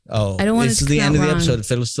 Oh, I don't want it to this is the come end out of the wrong. episode. If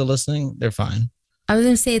they're still listening, they're fine. I was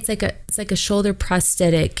going to say it's like a shoulder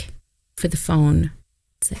prosthetic for the phone.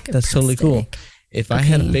 It's like That's totally cool. prosthetic. If I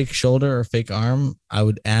had a fake shoulder or a fake arm, I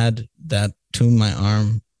would add that to my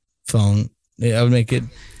arm phone. I would make it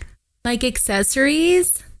like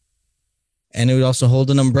accessories. And it would also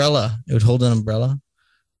hold an umbrella. It would hold an umbrella.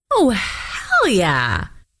 Oh, hell yeah.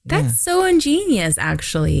 That's so ingenious,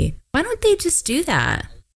 actually. Why don't they just do that?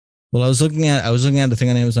 Well, I was looking at the thing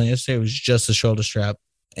on Amazon yesterday. It was just a shoulder strap,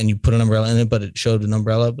 and you put an umbrella in it, but it showed an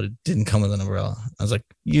umbrella, but it didn't come with an umbrella. I was like,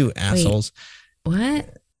 you assholes.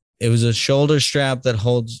 What? It was a shoulder strap that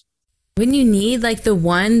holds. Wouldn't you need like the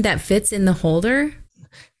one that fits in the holder?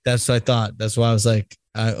 That's what I thought. That's why I was like,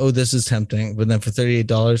 this is tempting. But then for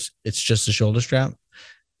 $38, it's just a shoulder strap.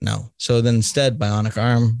 No. So then instead, bionic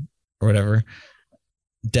arm or whatever,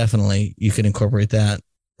 definitely you could incorporate that,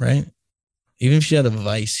 right? Even if you had a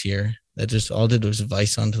vise here that just all did was a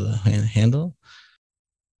vise onto the handle.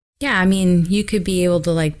 Yeah, I mean, you could be able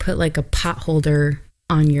to like put like a pot holder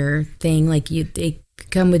on your thing. Like they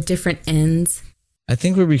come with different ends. I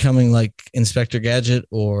think we're becoming like Inspector Gadget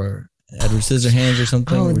or Edward Scissorhands or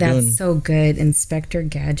something. Oh, that's so good. Inspector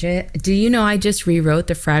Gadget. Do you know I just rewrote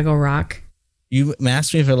the Fraggle Rock? You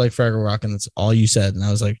asked me if I like Fraggle Rock, and that's all you said. And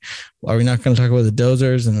I was like, well, are we not going to talk about the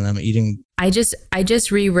dozers? And then I'm eating. I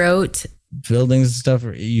just rewrote buildings and stuff.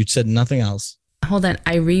 You said nothing else. Hold on.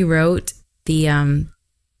 I rewrote the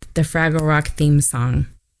Fraggle Rock theme song.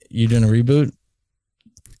 You doing a reboot?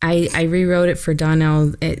 I rewrote it for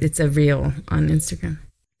Donnell. It's a reel on Instagram.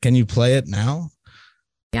 Can you play it now?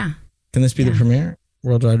 Yeah. Can this be the premiere?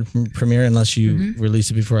 Worldwide premiere, unless you release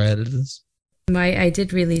it before I edit this? I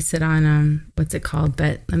did release it on, what's it called?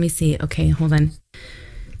 But let me see. Okay, hold on.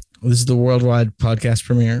 This is the worldwide podcast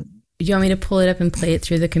premiere. Do you want me to pull it up and play it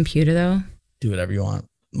through the computer, though? Do whatever you want.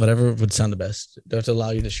 Whatever would sound the best. Do I have to allow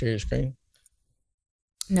you to share your screen?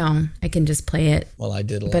 No, I can just play it. Well, I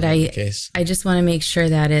did a lot But in the case. I just want to make sure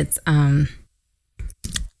that it's I'll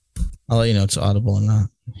let you know it's audible and not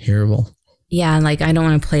hearable. yeah, like I don't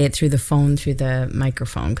want to play it through the phone through the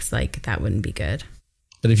microphone because like that wouldn't be good.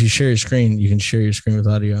 But if you share your screen, you can share your screen with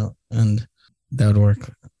audio, and that would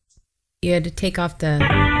work. You had to take off the.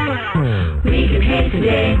 We can pay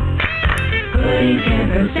today, putting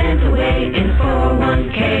 10% away in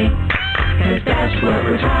 401k, cause that's what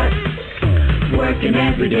we're taught, working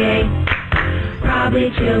every day,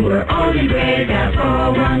 probably till we're old and gray. That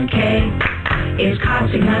 401k is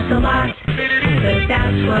costing us a lot, but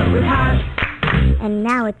that's what we're taught. And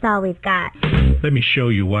now it's all we've got. Let me show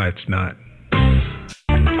you why it's not.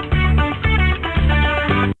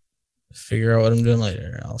 Figure out what I'm doing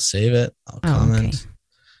later. I'll save it. I'll comment.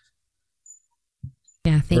 Okay.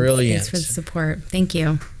 Yeah, Brilliant. Thanks for the support. Thank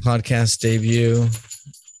you. Podcast debut.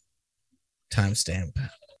 Timestamp.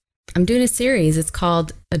 I'm doing a series. It's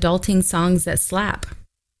called Adulting Songs That Slap.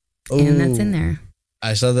 And that's in there.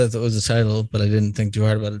 I saw that was the title, but I didn't think too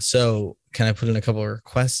hard about it. So can I put in a couple of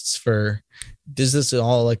requests for, is this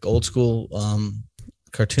all like old school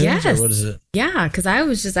cartoons Yes. or what is it? Yeah, because I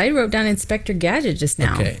wrote down Inspector Gadget just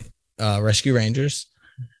now. Okay. Rescue Rangers.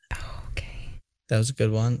 Oh, okay. That was a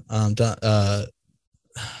good one.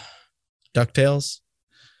 DuckTales.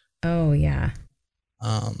 Oh, yeah.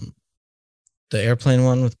 The airplane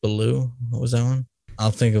one with Baloo. What was that one? I'll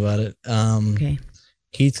think about it. Okay.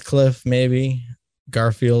 Heathcliff, maybe.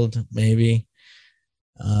 Garfield, maybe.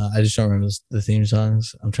 I just don't remember the theme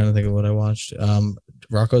songs. I'm trying to think of what I watched.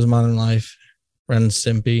 Rocko's Modern Life, Ren and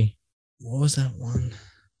Stimpy. What was that one?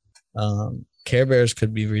 Care Bears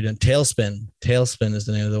could be redone. Tailspin. Tailspin is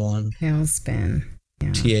the name of the one. Tailspin.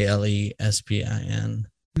 Yeah. TALESPIN.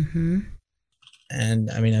 Mm-hmm.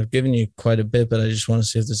 And I mean, I've given you quite a bit, but I just want to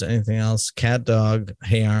see if there's anything else. Cat Dog,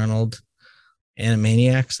 Hey Arnold,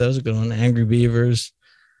 Animaniacs. That was a good one. Angry Beavers,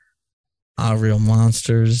 Real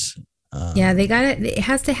Monsters. Yeah, they got it. It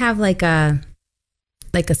has to have like a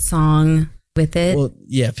song with it. Well,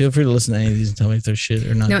 yeah. Feel free to listen to any of these and tell me if they're shit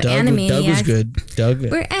or not. No, Doug was good. Doug.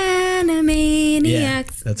 We're Animaniacs. Yeah,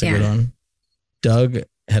 that's a good one. Doug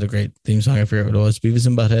had a great theme song. I forget what it was. Beavis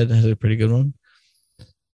and Butthead had a pretty good one.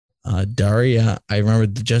 Daria, I remember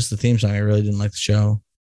just the theme song. I really didn't like the show.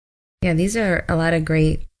 Yeah, these are a lot of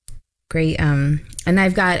great. And I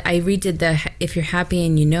redid the If You're Happy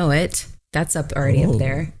and You Know It. That's up already up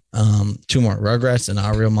there. Two more. Rugrats and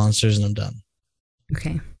Our Real Monsters, and I'm done.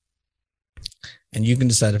 Okay. And you can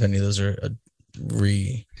decide if any of those are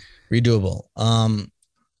redoable.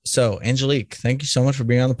 So Angelique, thank you so much for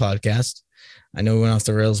being on the podcast. I know we went off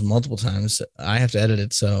the rails multiple times. I have to edit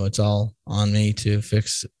it, so it's all on me to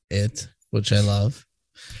fix it, which I love.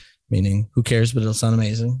 Meaning, who cares, but it'll sound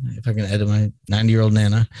amazing. If I can edit my 90-year-old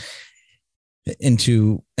Nana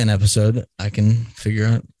into an episode, I can figure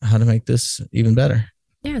out how to make this even better.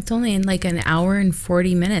 Yeah, it's only in like an hour and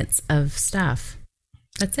 40 minutes of stuff.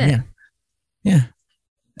 That's it. Yeah.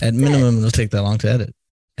 At minimum, it'll take that long to edit.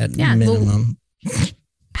 At minimum. Well,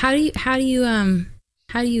 how do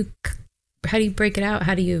you break it out?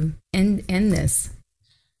 How do you end this?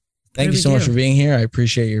 Thank you so much for being here. I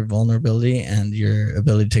appreciate your vulnerability and your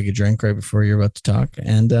ability to take a drink right before you're about to talk.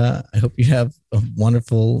 And I hope you have a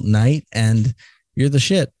wonderful night. And you're the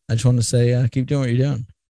shit. I just want to say, keep doing what you're doing.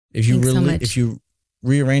 If you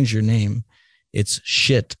rearrange your name, it's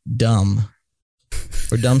shit dumb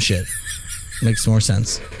or dumb shit. Makes more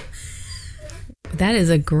sense. That is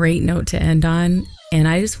a great note to end on. And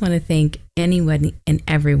I just want to thank anyone and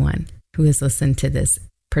everyone who has listened to this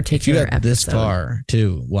particular episode. This far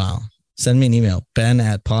too. Wow. Send me an email,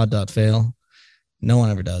 ben@pod.fail. No one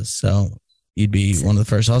ever does. So you'd be one of the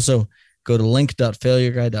first. Also, go to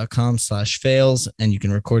link.failureguy.com/fails and you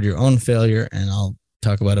can record your own failure and I'll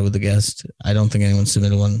talk about it with the guest. I don't think anyone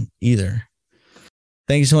submitted one either.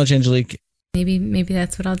 Thank you so much, Angelique. Maybe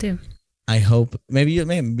that's what I'll do. I hope maybe you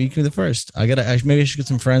can be the first. Maybe I should get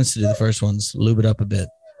some friends to do the first ones. Lube it up a bit.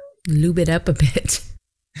 Nice.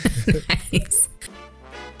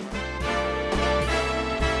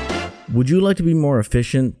 Would you like to be more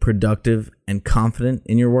efficient, productive, and confident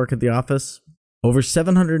in your work at the office? Over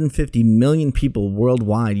 750 million people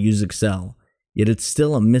worldwide use Excel, yet it's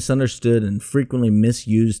still a misunderstood and frequently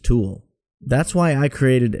misused tool. That's why I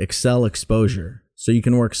created Excel Exposure, so you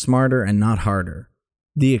can work smarter and not harder.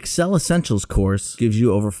 The Excel Essentials course gives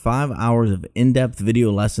you over 5 hours of in-depth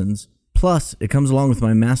video lessons, plus it comes along with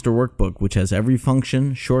my master workbook, which has every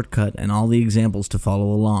function, shortcut, and all the examples to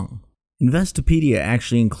follow along. Investopedia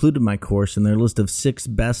actually included my course in their list of 6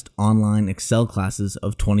 best online Excel classes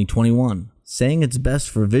of 2021, saying it's best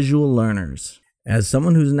for visual learners. As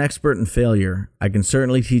someone who's an expert in failure, I can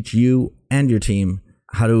certainly teach you and your team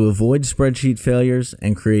how to avoid spreadsheet failures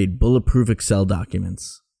and create bulletproof Excel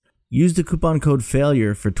documents. Use the coupon code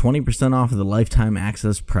FAILURE for 20% off of the lifetime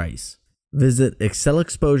access price. Visit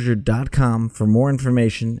excelexposure.com for more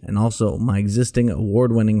information and also my existing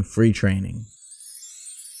award-winning free training.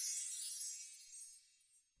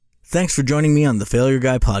 Thanks for joining me on the Failure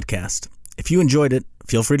Guy podcast. If you enjoyed it,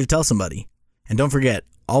 feel free to tell somebody. And don't forget,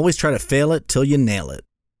 always try to fail it till you nail it.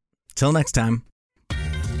 Till next time.